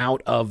videos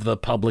out of the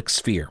public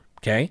sphere,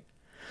 okay?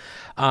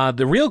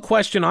 The real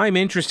question I'm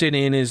interested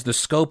in is the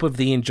scope of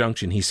the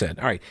injunction, he said.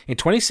 All right, in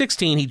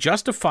 2016, he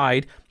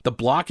justified the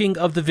blocking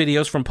of the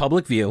videos from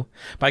public view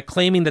by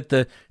claiming that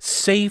the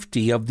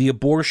safety of the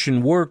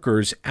abortion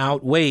workers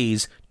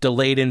outweighs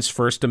Deladen's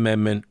First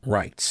Amendment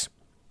rights.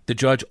 The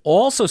judge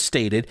also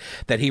stated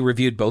that he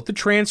reviewed both the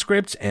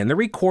transcripts and the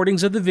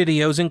recordings of the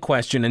videos in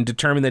question and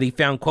determined that he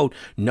found, quote,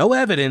 no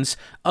evidence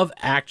of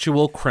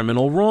actual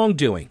criminal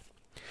wrongdoing.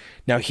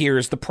 Now,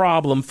 here's the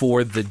problem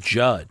for the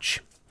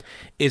judge.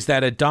 Is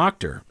that a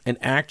doctor, an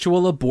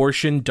actual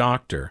abortion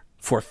doctor,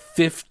 for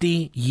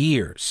 50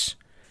 years,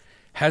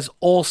 has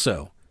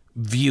also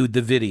viewed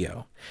the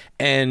video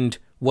and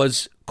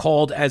was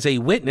called as a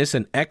witness,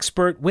 an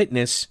expert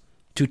witness,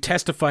 to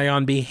testify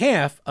on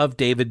behalf of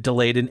David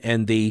Deladen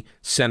and the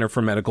Center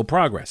for Medical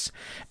Progress.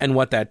 And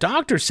what that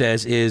doctor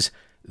says is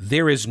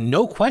there is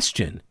no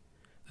question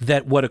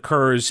that what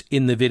occurs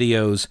in the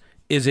videos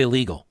is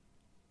illegal.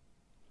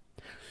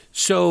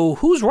 So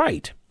who's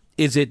right?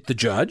 Is it the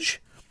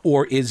judge?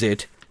 Or is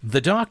it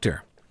the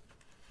doctor,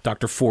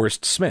 Dr.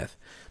 Forrest Smith?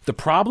 The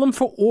problem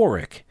for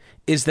Orrick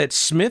is that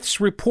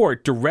Smith's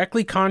report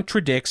directly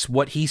contradicts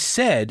what he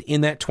said in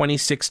that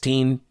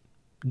 2016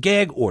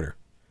 gag order,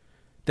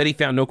 that he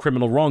found no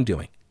criminal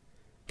wrongdoing.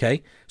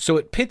 Okay? So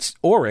it pits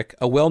Orrick,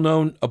 a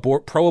well-known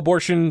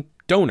pro-abortion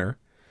donor,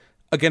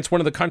 against one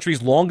of the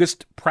country's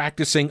longest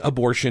practicing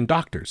abortion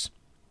doctors.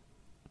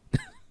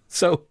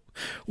 So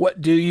what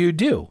do you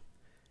do?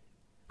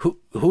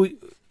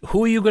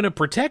 Who are you going to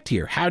protect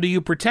here? How do you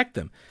protect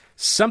them?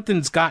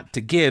 Something's got to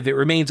give. It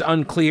remains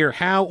unclear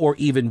how or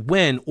even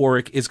when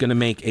Orrick is going to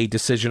make a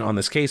decision on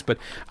this case, but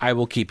I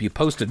will keep you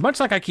posted. Much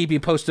like I keep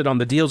you posted on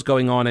the deals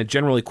going on at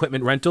General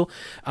Equipment Rental,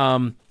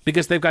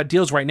 because they've got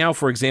deals right now,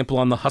 for example,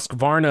 on the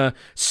Husqvarna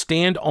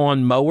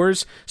stand-on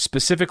mowers,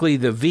 specifically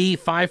the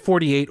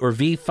V548 or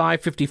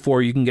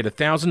V554. You can get a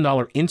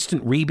 $1,000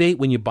 instant rebate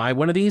when you buy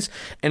one of these,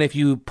 and if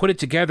you put it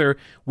together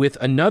with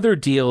another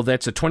deal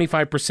that's a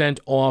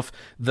 25% off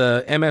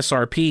the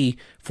MSRP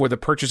for the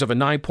purchase of a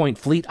 9-point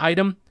fleet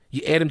item,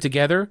 you add them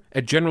together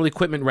at General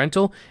Equipment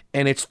Rental,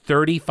 and it's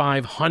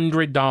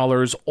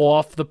 $3,500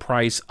 off the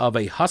price of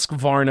a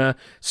Husqvarna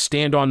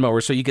stand-on mower.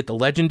 So you get the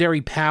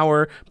legendary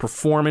power,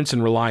 performance,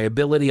 and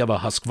reliability of a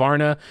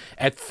Husqvarna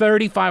at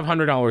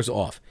 $3,500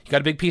 off. You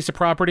got a big piece of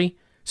property?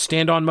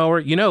 Stand-on mower?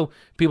 You know,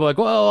 people are like,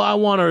 well, I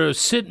want a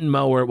sitting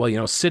mower. Well, you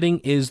know, sitting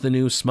is the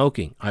new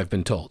smoking, I've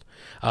been told.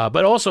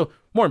 But also,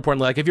 more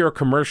importantly, like if you're a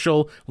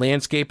commercial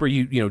landscaper,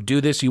 you do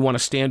this, you want a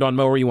stand-on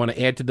mower, you want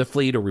to add to the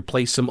fleet or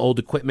replace some old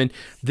equipment,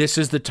 this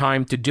is the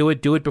time to do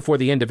it. Do it before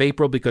the end of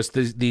April because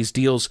these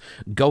deals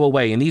go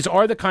away. And these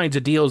are the kinds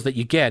of deals that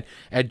you get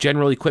at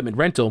General Equipment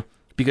Rental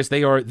because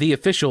they are the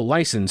official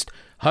licensed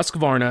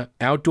Husqvarna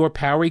outdoor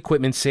power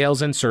equipment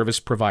sales and service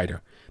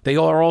provider. They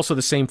are also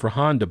the same for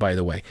Honda, by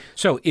the way.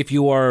 So if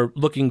you are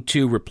looking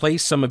to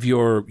replace some of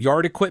your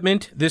yard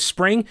equipment this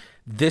spring,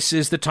 this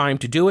is the time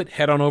to do it.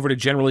 Head on over to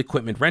General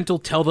Equipment Rental.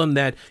 Tell them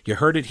that you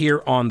heard it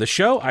here on the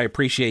show. I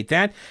appreciate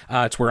that.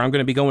 It's where I'm going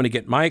to be going to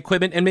get my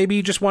equipment. And maybe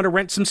you just want to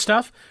rent some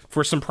stuff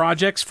for some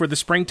projects for the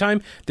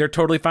springtime. They're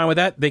totally fine with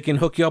that. They can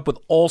hook you up with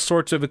all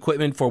sorts of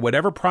equipment for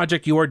whatever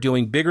project you are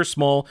doing, big or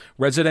small,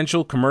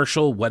 residential,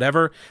 commercial,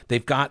 whatever.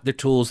 They've got the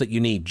tools that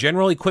you need.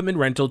 General Equipment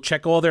Rental.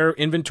 Check all their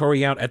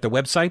inventory out at the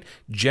website,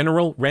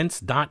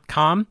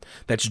 generalrents.com.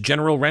 That's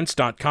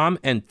generalrents.com.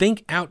 And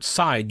think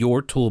outside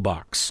your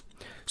toolbox.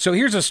 So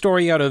here's a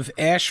story out of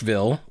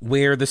Asheville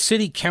where the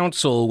city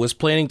council was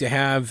planning to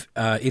have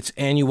its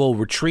annual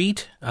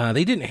retreat.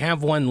 They didn't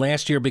have one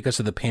last year because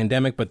of the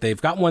pandemic, but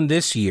they've got one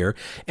this year.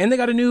 And they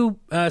got a new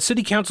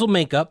city council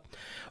makeup,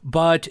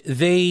 but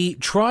they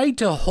tried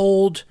to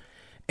hold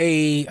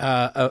a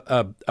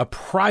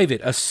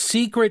private, a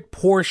secret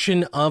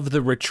portion of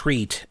the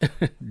retreat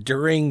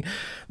during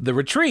the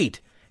retreat.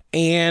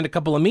 And a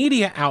couple of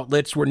media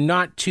outlets were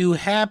not too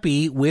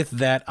happy with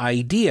that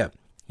idea.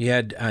 You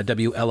had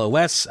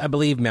WLOS, I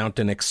believe,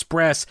 Mountain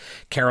Express,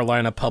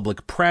 Carolina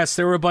Public Press.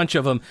 There were a bunch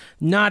of them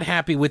not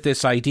happy with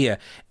this idea.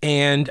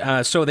 And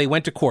so they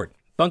went to court.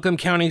 Buncombe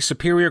County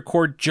Superior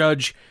Court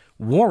Judge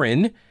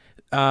Warren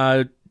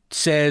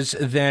says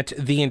that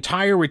the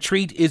entire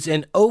retreat is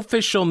an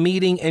official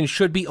meeting and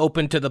should be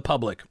open to the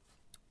public.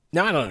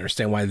 Now, I don't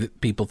understand why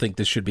people think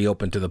this should be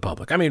open to the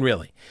public. I mean,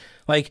 really,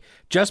 like,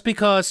 just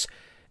because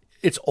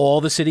it's all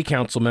the city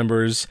council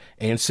members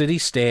and city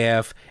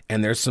staff,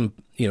 and there's some,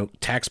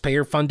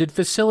 taxpayer-funded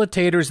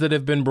facilitators that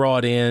have been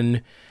brought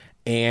in,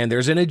 and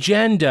there's an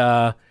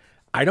agenda,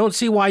 I don't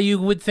see why you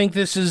would think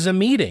this is a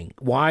meeting.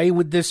 Why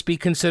would this be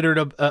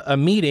considered a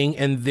meeting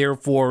and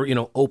therefore,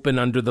 open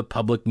under the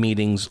public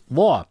meetings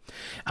law?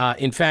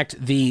 In fact,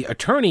 the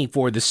attorney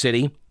for the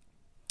city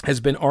has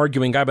been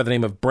arguing, a guy by the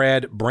name of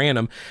Brad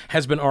Branham,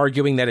 has been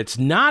arguing that it's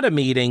not a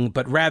meeting,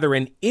 but rather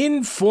an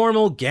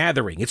informal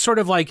gathering. It's sort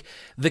of like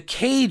the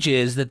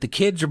cages that the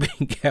kids are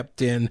being kept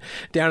in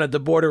down at the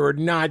border are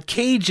not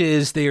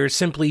cages. They are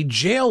simply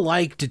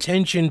jail-like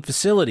detention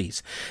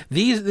facilities.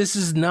 This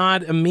is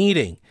not a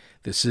meeting.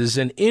 This is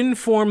an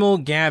informal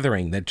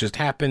gathering that just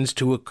happens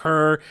to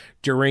occur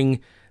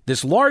during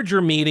this larger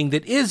meeting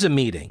that is a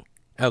meeting.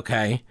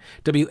 Okay?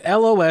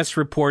 WLOS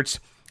reports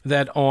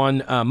that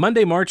on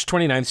Monday, March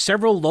 29th,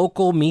 several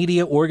local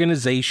media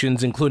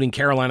organizations, including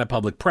Carolina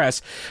Public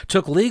Press,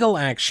 took legal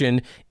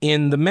action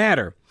in the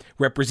matter.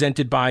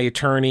 Represented by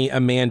attorney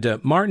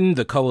Amanda Martin,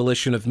 the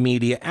coalition of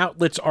media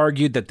outlets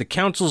argued that the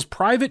council's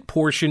private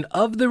portion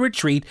of the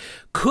retreat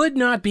could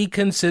not be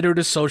considered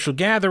a social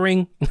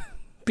gathering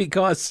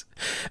because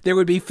there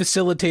would be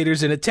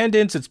facilitators in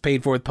attendance, it's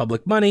paid for with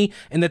public money,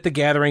 and that the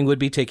gathering would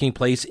be taking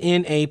place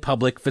in a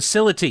public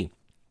facility.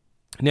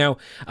 Now,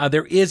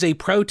 there is a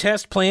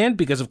protest planned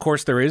because, of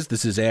course, there is.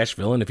 This is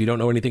Asheville, and if you don't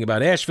know anything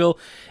about Asheville,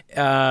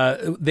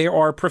 there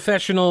are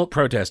professional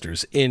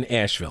protesters in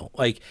Asheville.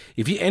 Like,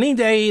 any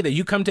day that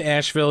you come to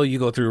Asheville, you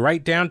go through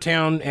right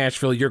downtown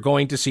Asheville, you're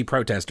going to see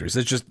protesters.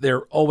 It's just,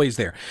 they're always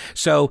there.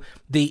 So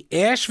the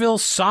Asheville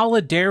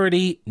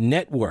Solidarity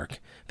Network,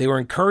 they were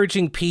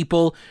encouraging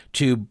people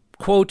to,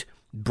 quote,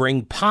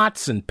 bring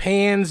pots and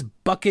pans,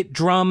 bucket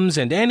drums,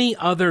 and any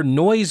other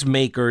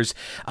noisemakers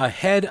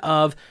ahead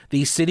of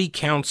the city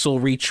council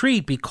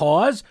retreat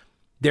because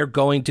they're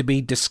going to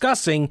be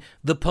discussing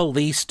the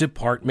police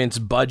department's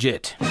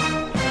budget. Exactly.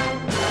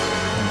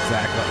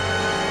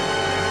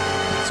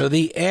 So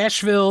the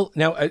Asheville,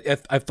 now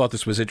I thought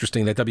this was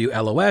interesting that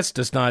WLOS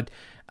does not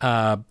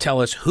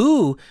tell us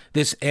who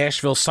this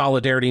Asheville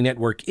Solidarity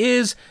Network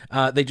is.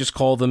 They just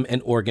call them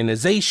an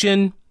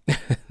organization.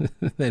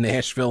 An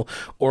Asheville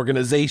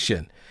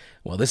organization.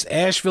 Well, this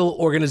Asheville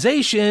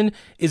organization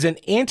is an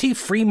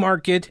anti-free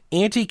market,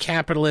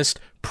 anti-capitalist,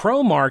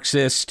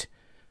 pro-Marxist,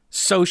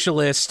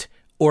 socialist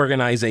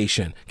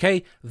organization.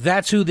 Okay?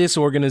 That's who this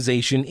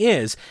organization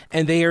is.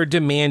 And they are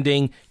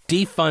demanding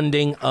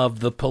defunding of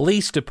the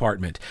police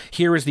department.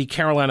 Here is the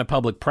Carolina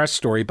Public Press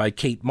story by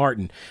Kate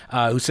Martin,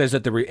 who says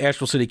that the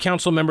Asheville City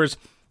Council members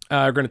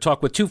are going to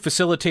talk with two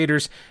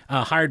facilitators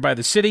hired by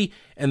the city,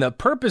 and the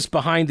purpose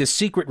behind this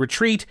secret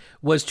retreat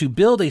was to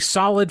build a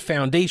solid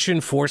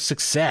foundation for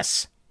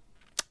success.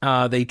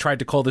 They tried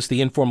to call this the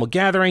informal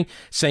gathering,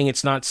 saying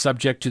it's not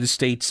subject to the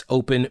state's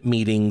open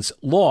meetings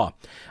law.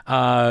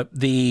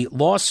 The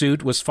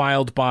lawsuit was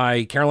filed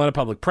by Carolina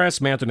Public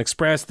Press, Mountain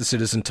Express, the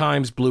Citizen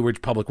Times, Blue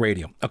Ridge Public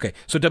Radio. Okay,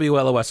 so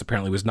WLOS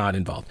apparently was not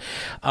involved.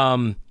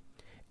 And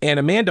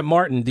Amanda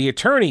Martin, the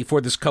attorney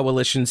for this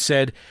coalition,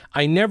 said,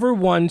 "I never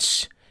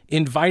once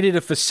invited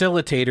a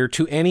facilitator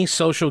to any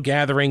social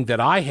gathering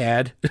that I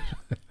had."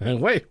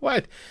 Wait,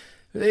 what?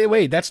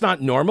 Wait, that's not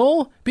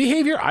normal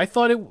behavior? I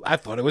thought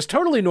it was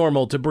totally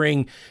normal to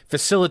bring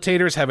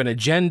facilitators, have an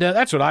agenda.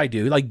 That's what I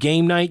do. Like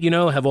game night,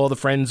 have all the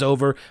friends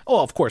over.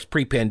 Oh, of course,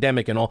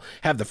 pre-pandemic and all.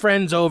 Have the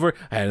friends over.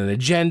 I had an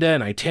agenda,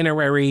 an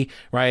itinerary,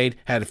 right?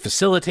 Had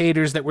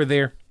facilitators that were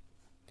there.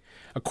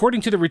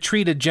 According to the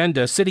retreat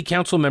agenda, city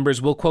council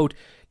members will, quote,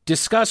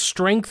 discuss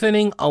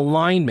strengthening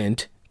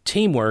alignment,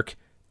 teamwork,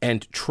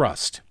 and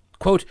trust.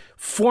 Quote,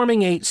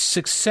 forming a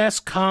success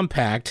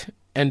compact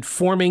and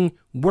forming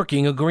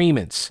working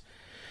agreements.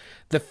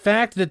 The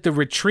fact that the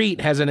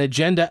retreat has an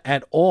agenda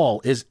at all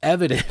is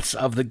evidence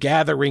of the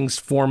gathering's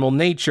formal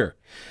nature.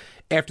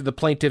 After the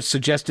plaintiffs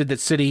suggested that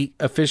city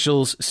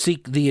officials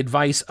seek the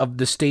advice of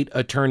the state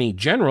attorney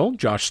general,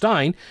 Josh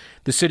Stein,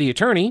 the city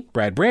attorney,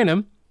 Brad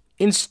Branham,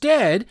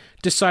 instead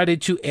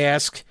decided to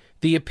ask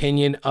the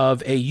opinion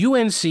of a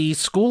UNC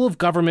School of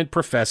Government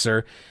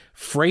professor,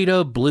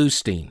 Freda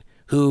Bluestein,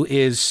 who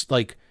is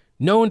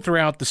known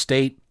throughout the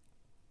state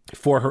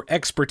for her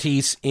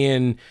expertise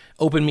in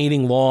open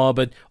meeting law,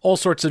 but all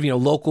sorts of,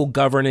 local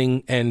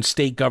governing and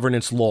state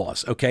governance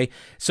laws. Okay.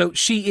 So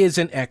she is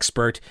an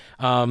expert.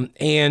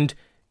 And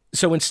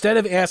so instead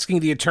of asking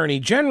the Attorney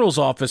General's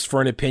office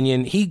for an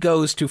opinion, he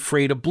goes to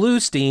Freda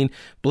Bluestein.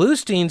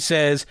 Bluestein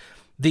says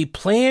the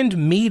planned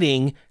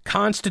meeting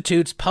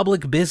constitutes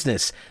public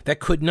business that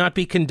could not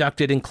be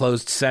conducted in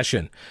closed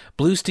session.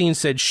 Bluestein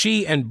said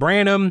she and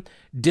Branham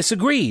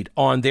disagreed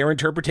on their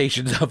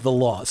interpretations of the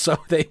law. So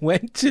they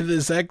went to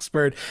this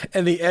expert,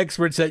 and the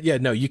expert said, yeah,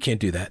 no, you can't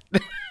do that.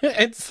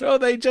 And so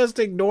they just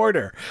ignored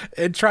her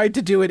and tried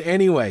to do it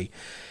anyway.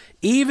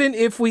 Even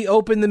if we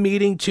open the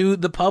meeting to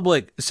the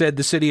public, said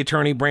the city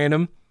attorney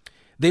Branham,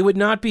 They would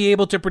not be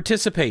able to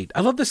participate.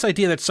 I love this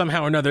idea that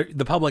somehow or another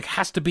the public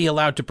has to be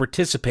allowed to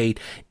participate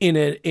in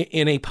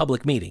a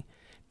public meeting.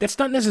 That's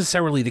not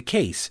necessarily the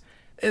case.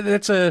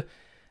 That's a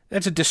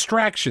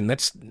distraction.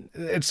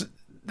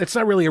 That's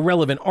not really a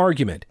relevant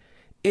argument.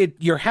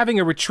 You're having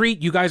a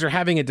retreat. You guys are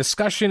having a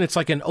discussion. It's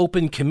like an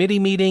open committee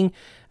meeting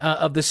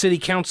of the city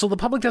council. The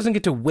public doesn't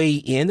get to weigh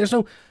in. There's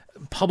no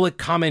public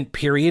comment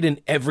period in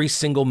every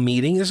single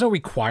meeting. There's no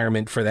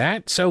requirement for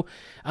that. So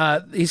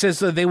he says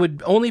that they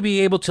would only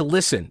be able to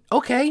listen.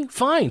 Okay,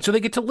 fine. So they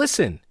get to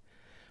listen.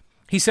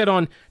 He said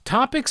on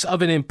topics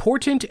of an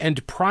important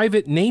and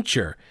private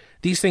nature,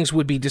 these things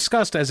would be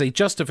discussed as a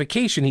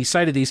justification. He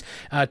cited these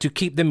to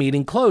keep the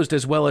meeting closed,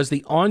 as well as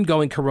the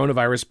ongoing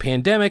coronavirus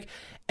pandemic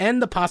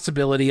and the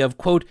possibility of,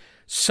 quote,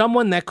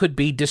 someone that could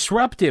be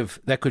disruptive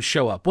that could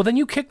show up. Well, then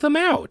you kick them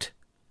out.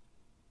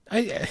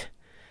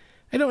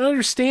 I don't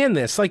understand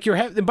this. Like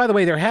by the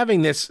way, they're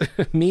having this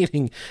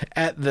meeting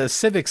at the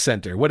Civic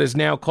Center, what is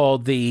now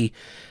called the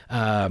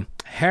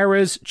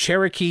Harrah's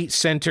Cherokee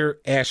Center,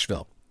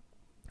 Asheville.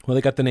 Well,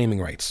 they got the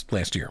naming rights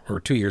last year or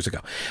 2 years ago.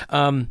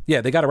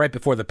 They got it right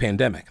before the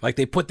pandemic. Like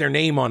they put their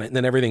name on it and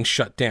then everything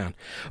shut down.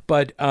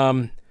 But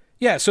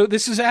so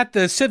this is at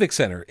the Civic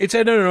Center. It's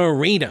at an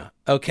arena,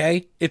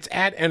 okay? It's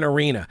at an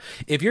arena.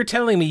 If you're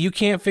telling me you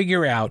can't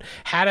figure out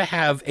how to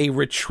have a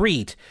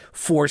retreat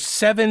for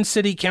 7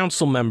 city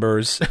council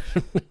members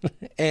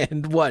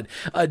and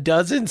a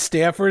dozen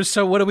staffers,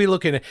 so what are we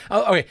looking at?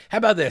 Oh, okay, how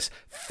about this?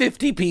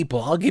 50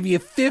 people. I'll give you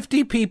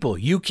 50 people.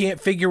 You can't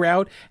figure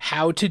out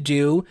how to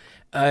do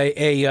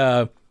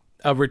a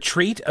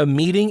retreat, a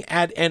meeting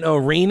at an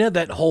arena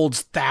that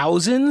holds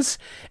thousands,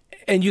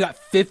 and you got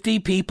 50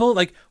 people?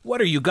 Like,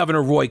 what are you,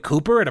 Governor Roy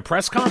Cooper at a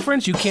press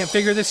conference? You can't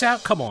figure this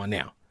out? Come on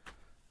now.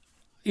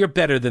 You're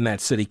better than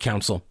that, city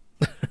council.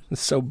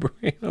 So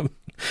Branham,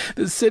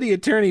 the city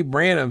attorney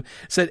Branham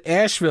said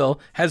Asheville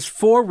has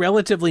 4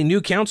 relatively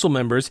new council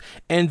members,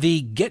 and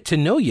the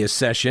get-to-know-you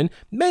session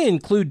may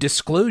include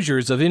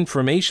disclosures of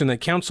information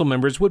that council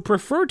members would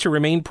prefer to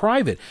remain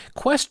private,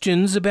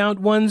 questions about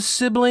one's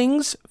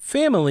siblings,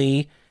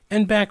 family,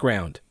 and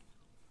background.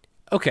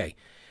 Okay,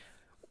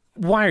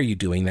 why are you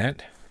doing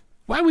that?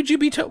 Why would you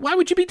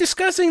be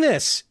discussing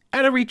this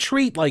at a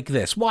retreat like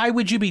this? Why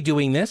would you be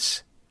doing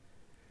this?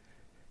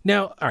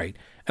 Now, all right,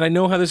 and I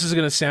know how this is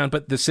going to sound,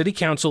 but the city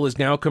council is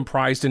now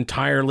comprised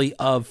entirely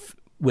of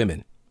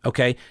women,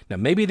 okay? Now,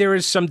 maybe there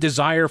is some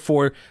desire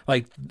for,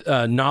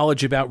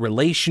 knowledge about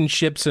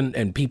relationships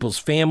and people's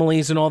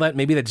families and all that.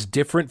 Maybe that's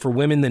different for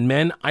women than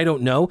men. I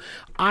don't know.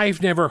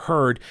 I've never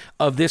heard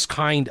of this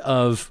kind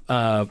of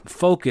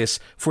focus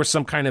for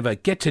some kind of a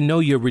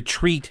get-to-know-you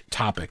retreat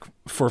topic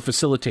for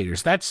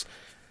facilitators.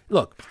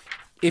 Look,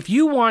 if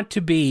you want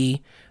to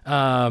be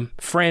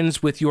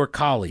friends with your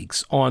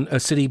colleagues on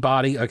a city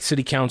body, a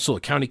city council, a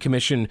county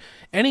commission,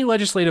 any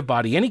legislative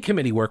body, any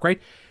committee work,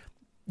 right?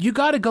 You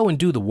got to go and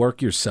do the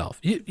work yourself.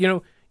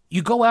 You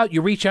go out,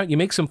 you reach out, you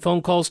make some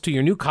phone calls to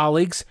your new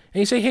colleagues, and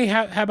you say, hey,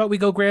 how about we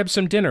go grab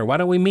some dinner? Why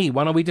don't we meet?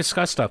 Why don't we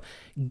discuss stuff?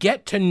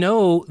 Get to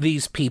know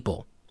these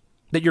people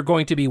that you're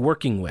going to be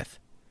working with,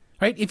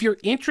 right? If you're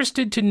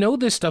interested to know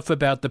this stuff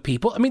about the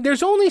people, I mean,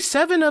 there's only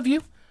 7 of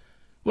you.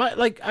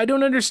 I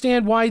don't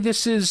understand why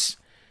this is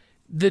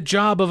the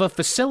job of a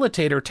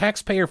facilitator,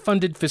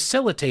 taxpayer-funded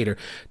facilitator,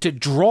 to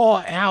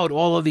draw out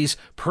all of these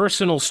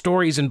personal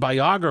stories and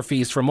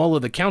biographies from all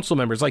of the council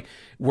members. Like,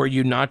 were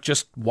you not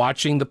just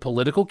watching the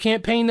political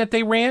campaign that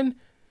they ran?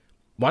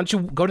 Why don't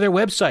you go to their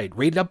website,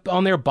 read up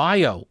on their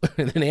bio,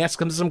 and then ask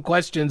them some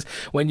questions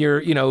when you're,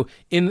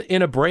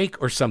 in a break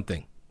or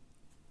something.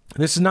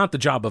 This is not the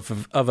job of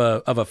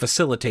a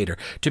facilitator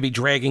to be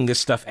dragging this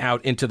stuff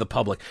out into the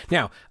public.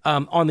 Now,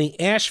 on the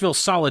Asheville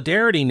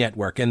Solidarity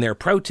Network and their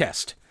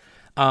protest,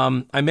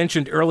 I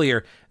mentioned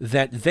earlier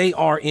that they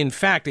are, in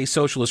fact, a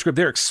socialist group.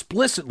 They're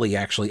explicitly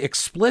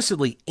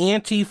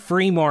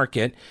anti-free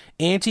market,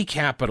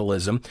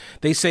 anti-capitalism.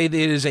 They say that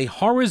it is a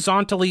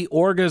horizontally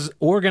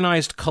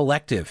organized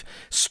collective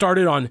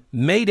started on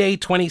May Day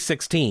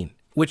 2016,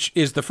 which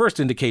is the first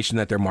indication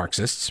that they're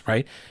Marxists,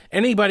 right?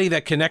 Anybody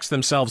that connects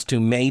themselves to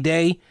May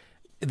Day,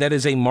 that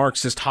is a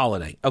Marxist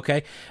holiday,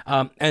 okay?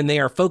 And they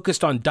are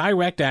focused on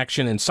direct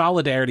action and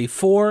solidarity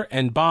for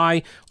and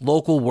by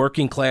local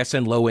working class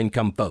and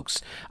low-income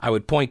folks. I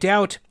would point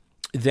out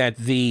that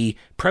the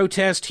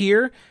protest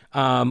here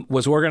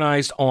was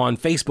organized on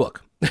Facebook.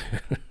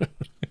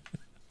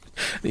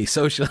 The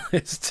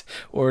socialists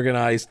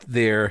organized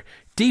their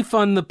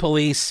Defund the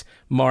Police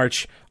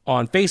march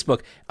on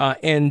Facebook.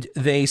 And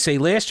they say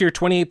last year,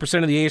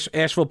 28% of the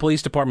Asheville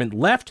Police Department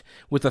left,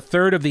 with a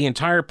third of the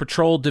entire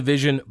patrol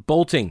division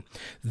bolting.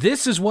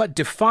 This is what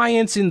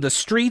defiance in the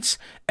streets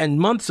and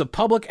months of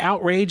public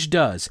outrage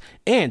does.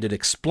 And it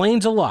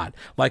explains a lot,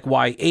 like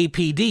why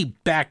APD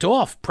backed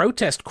off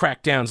protest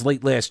crackdowns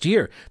late last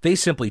year. They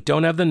simply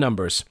don't have the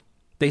numbers.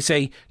 They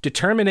say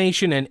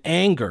determination and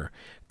anger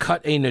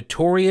cut a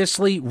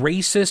notoriously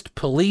racist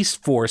police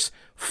force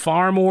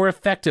far more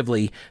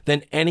effectively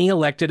than any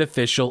elected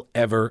official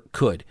ever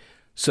could.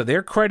 So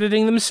they're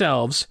crediting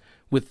themselves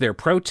with their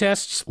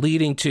protests,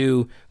 leading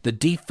to the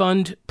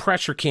defund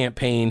pressure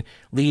campaign,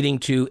 leading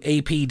to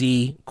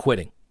APD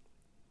quitting.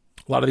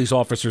 A lot of these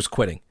officers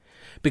quitting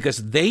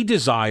because they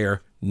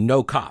desire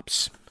no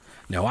cops.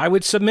 Now, I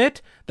would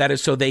submit that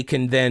is so they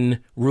can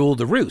then rule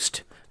the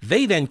roost.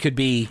 They then could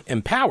be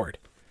empowered.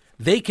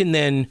 They can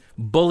then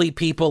bully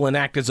people and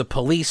act as a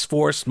police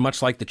force,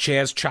 much like the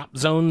Chaz Chop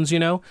zones,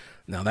 Now,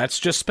 that's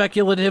just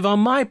speculative on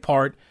my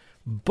part,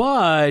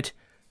 but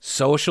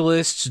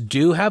socialists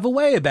do have a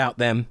way about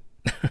them.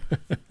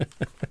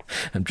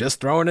 I'm just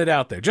throwing it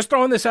out there. Just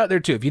throwing this out there,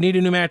 too. If you need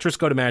a new mattress,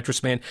 go to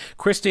Mattress Man.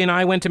 Christy and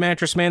I went to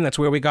Mattress Man. That's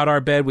where we got our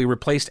bed. We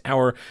replaced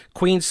our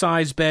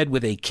queen-size bed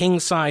with a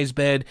king-size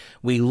bed.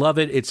 We love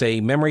it. It's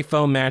a memory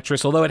foam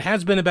mattress, although it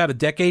has been about a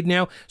decade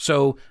now,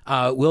 so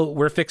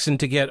we're fixing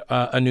to get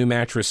a new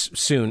mattress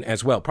soon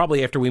as well,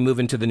 probably after we move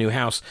into the new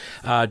house,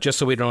 just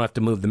so we don't have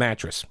to move the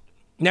mattress.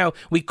 Now,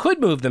 we could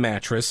move the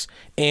mattress,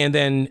 and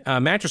then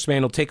Mattress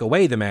Man will take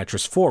away the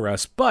mattress for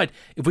us, but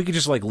if we could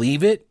just,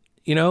 leave it,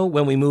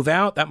 when we move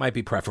out, that might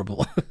be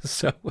preferable.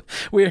 So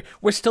we're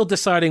still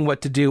deciding what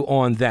to do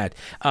on that.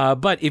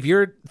 But if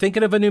you're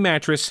thinking of a new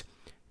mattress,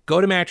 go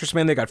to Mattress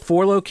Man. They got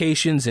 4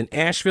 locations in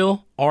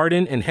Asheville,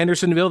 Arden, and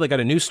Hendersonville. They got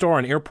a new store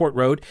on Airport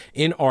Road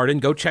in Arden.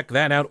 Go check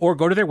that out, or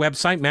go to their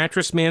website,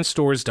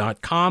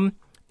 mattressmanstores.com.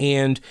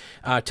 And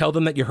tell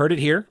them that you heard it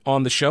here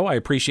on the show. I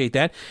appreciate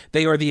that.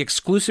 They are the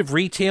exclusive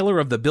retailer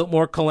of the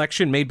Biltmore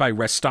collection made by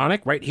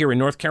Restonic right here in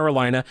North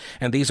Carolina.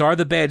 And these are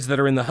the beds that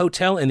are in the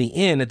hotel and the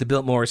inn at the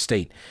Biltmore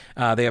estate.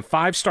 They have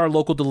 5-star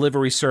local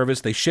delivery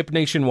service. They ship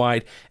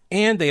nationwide.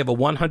 And they have a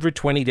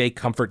 120-day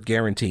comfort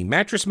guarantee.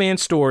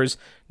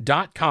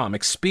 MattressManStores.com.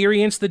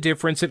 Experience the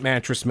difference at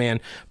Mattress Man.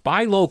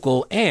 Buy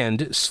local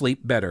and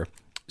sleep better.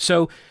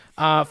 So,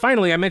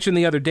 finally, I mentioned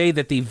the other day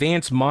that the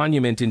Vance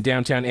Monument in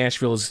downtown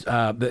Asheville,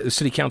 the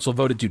City Council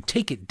voted to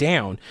take it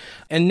down,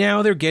 and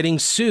now they're getting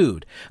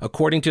sued.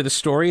 According to the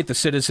story at the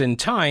Citizen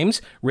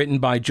Times, written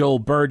by Joel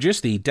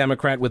Burgess, the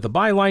Democrat with the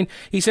byline,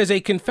 he says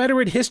a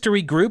Confederate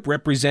history group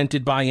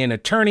represented by an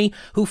attorney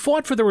who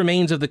fought for the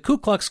remains of the Ku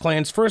Klux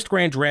Klan's first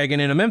Grand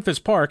Dragon in a Memphis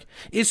park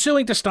is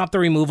suing to stop the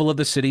removal of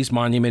the city's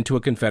monument to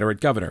a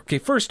Confederate governor. Okay,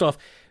 first off,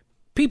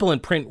 people in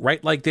print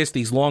write like this,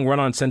 these long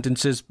run-on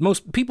sentences.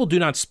 Most people do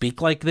not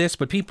speak like this,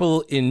 but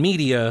people in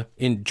media,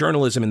 in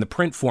journalism, in the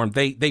print form,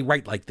 they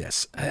write like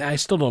this. I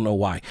still don't know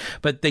why,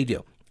 but they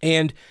do.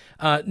 And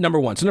number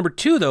one. So number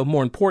two, though,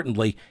 more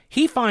importantly,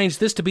 he finds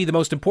this to be the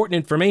most important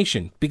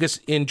information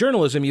because in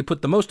journalism, you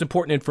put the most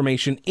important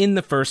information in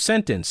the first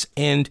sentence.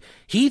 And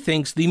he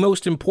thinks the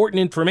most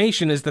important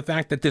information is the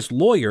fact that this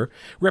lawyer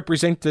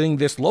representing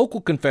this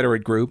local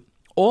Confederate group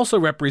also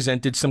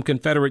represented some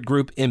Confederate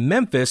group in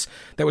Memphis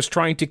that was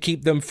trying to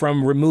keep them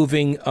from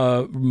removing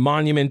a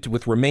monument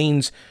with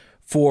remains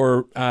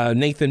for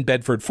Nathan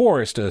Bedford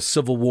Forrest, a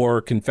Civil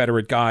War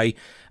Confederate guy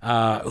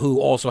who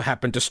also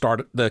happened to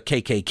start the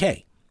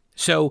KKK.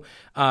 So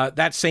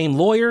that same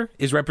lawyer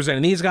is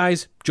representing these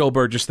guys. Joel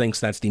Burgess thinks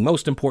that's the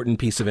most important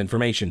piece of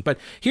information. But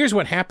here's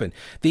what happened.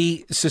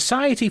 The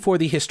Society for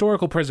the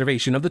Historical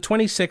Preservation of the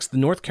 26th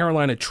North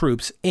Carolina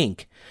Troops,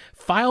 Inc.,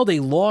 filed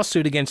a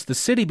lawsuit against the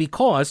city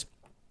because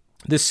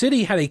the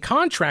city had a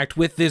contract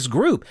with this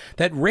group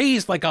that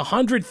raised like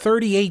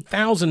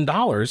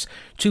 $138,000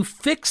 to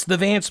fix the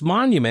Vance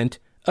Monument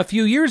a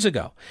few years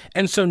ago.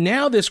 And so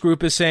now this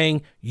group is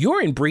saying,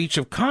 you're in breach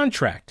of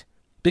contract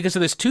because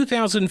of this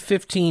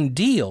 2015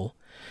 deal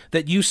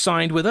that you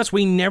signed with us.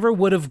 We never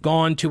would have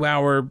gone to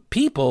our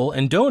people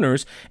and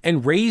donors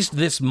and raised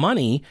this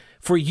money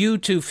for you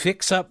to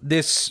fix up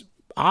this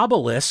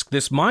obelisk,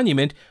 this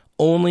monument,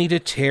 only to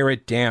tear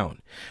it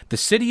down. The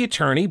city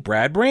attorney,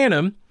 Brad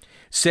Branham,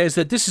 says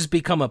that this has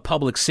become a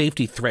public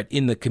safety threat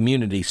in the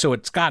community, so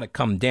it's got to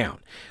come down.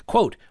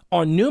 Quote,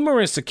 on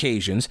numerous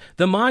occasions,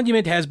 the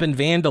monument has been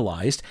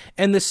vandalized,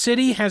 and the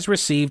city has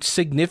received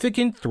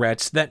significant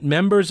threats that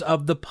members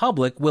of the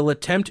public will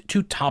attempt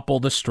to topple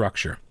the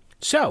structure.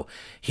 So,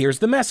 here's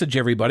the message,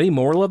 everybody.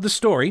 Moral of the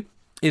story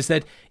is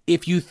that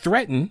if you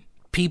threaten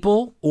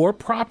people or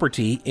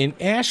property in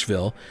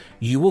Asheville,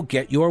 you will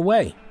get your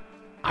way.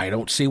 I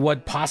don't see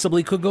what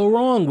possibly could go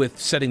wrong with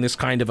setting this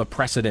kind of a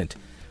precedent.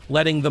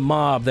 Letting the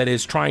mob that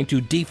is trying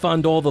to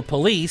defund all the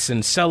police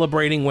and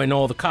celebrating when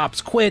all the cops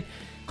quit,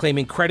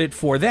 claiming credit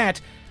for that,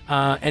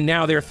 and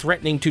now they're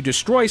threatening to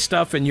destroy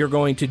stuff and you're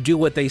going to do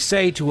what they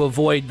say to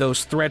avoid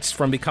those threats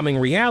from becoming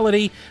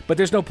reality, but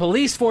there's no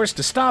police force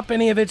to stop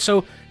any of it,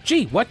 so,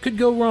 gee, what could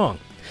go wrong?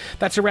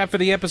 That's a wrap for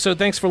the episode.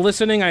 Thanks for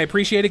listening. I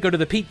appreciate it. Go to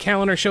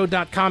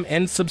thePeteCalendarShow.com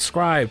and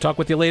subscribe. Talk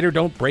with you later.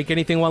 Don't break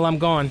anything while I'm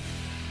gone.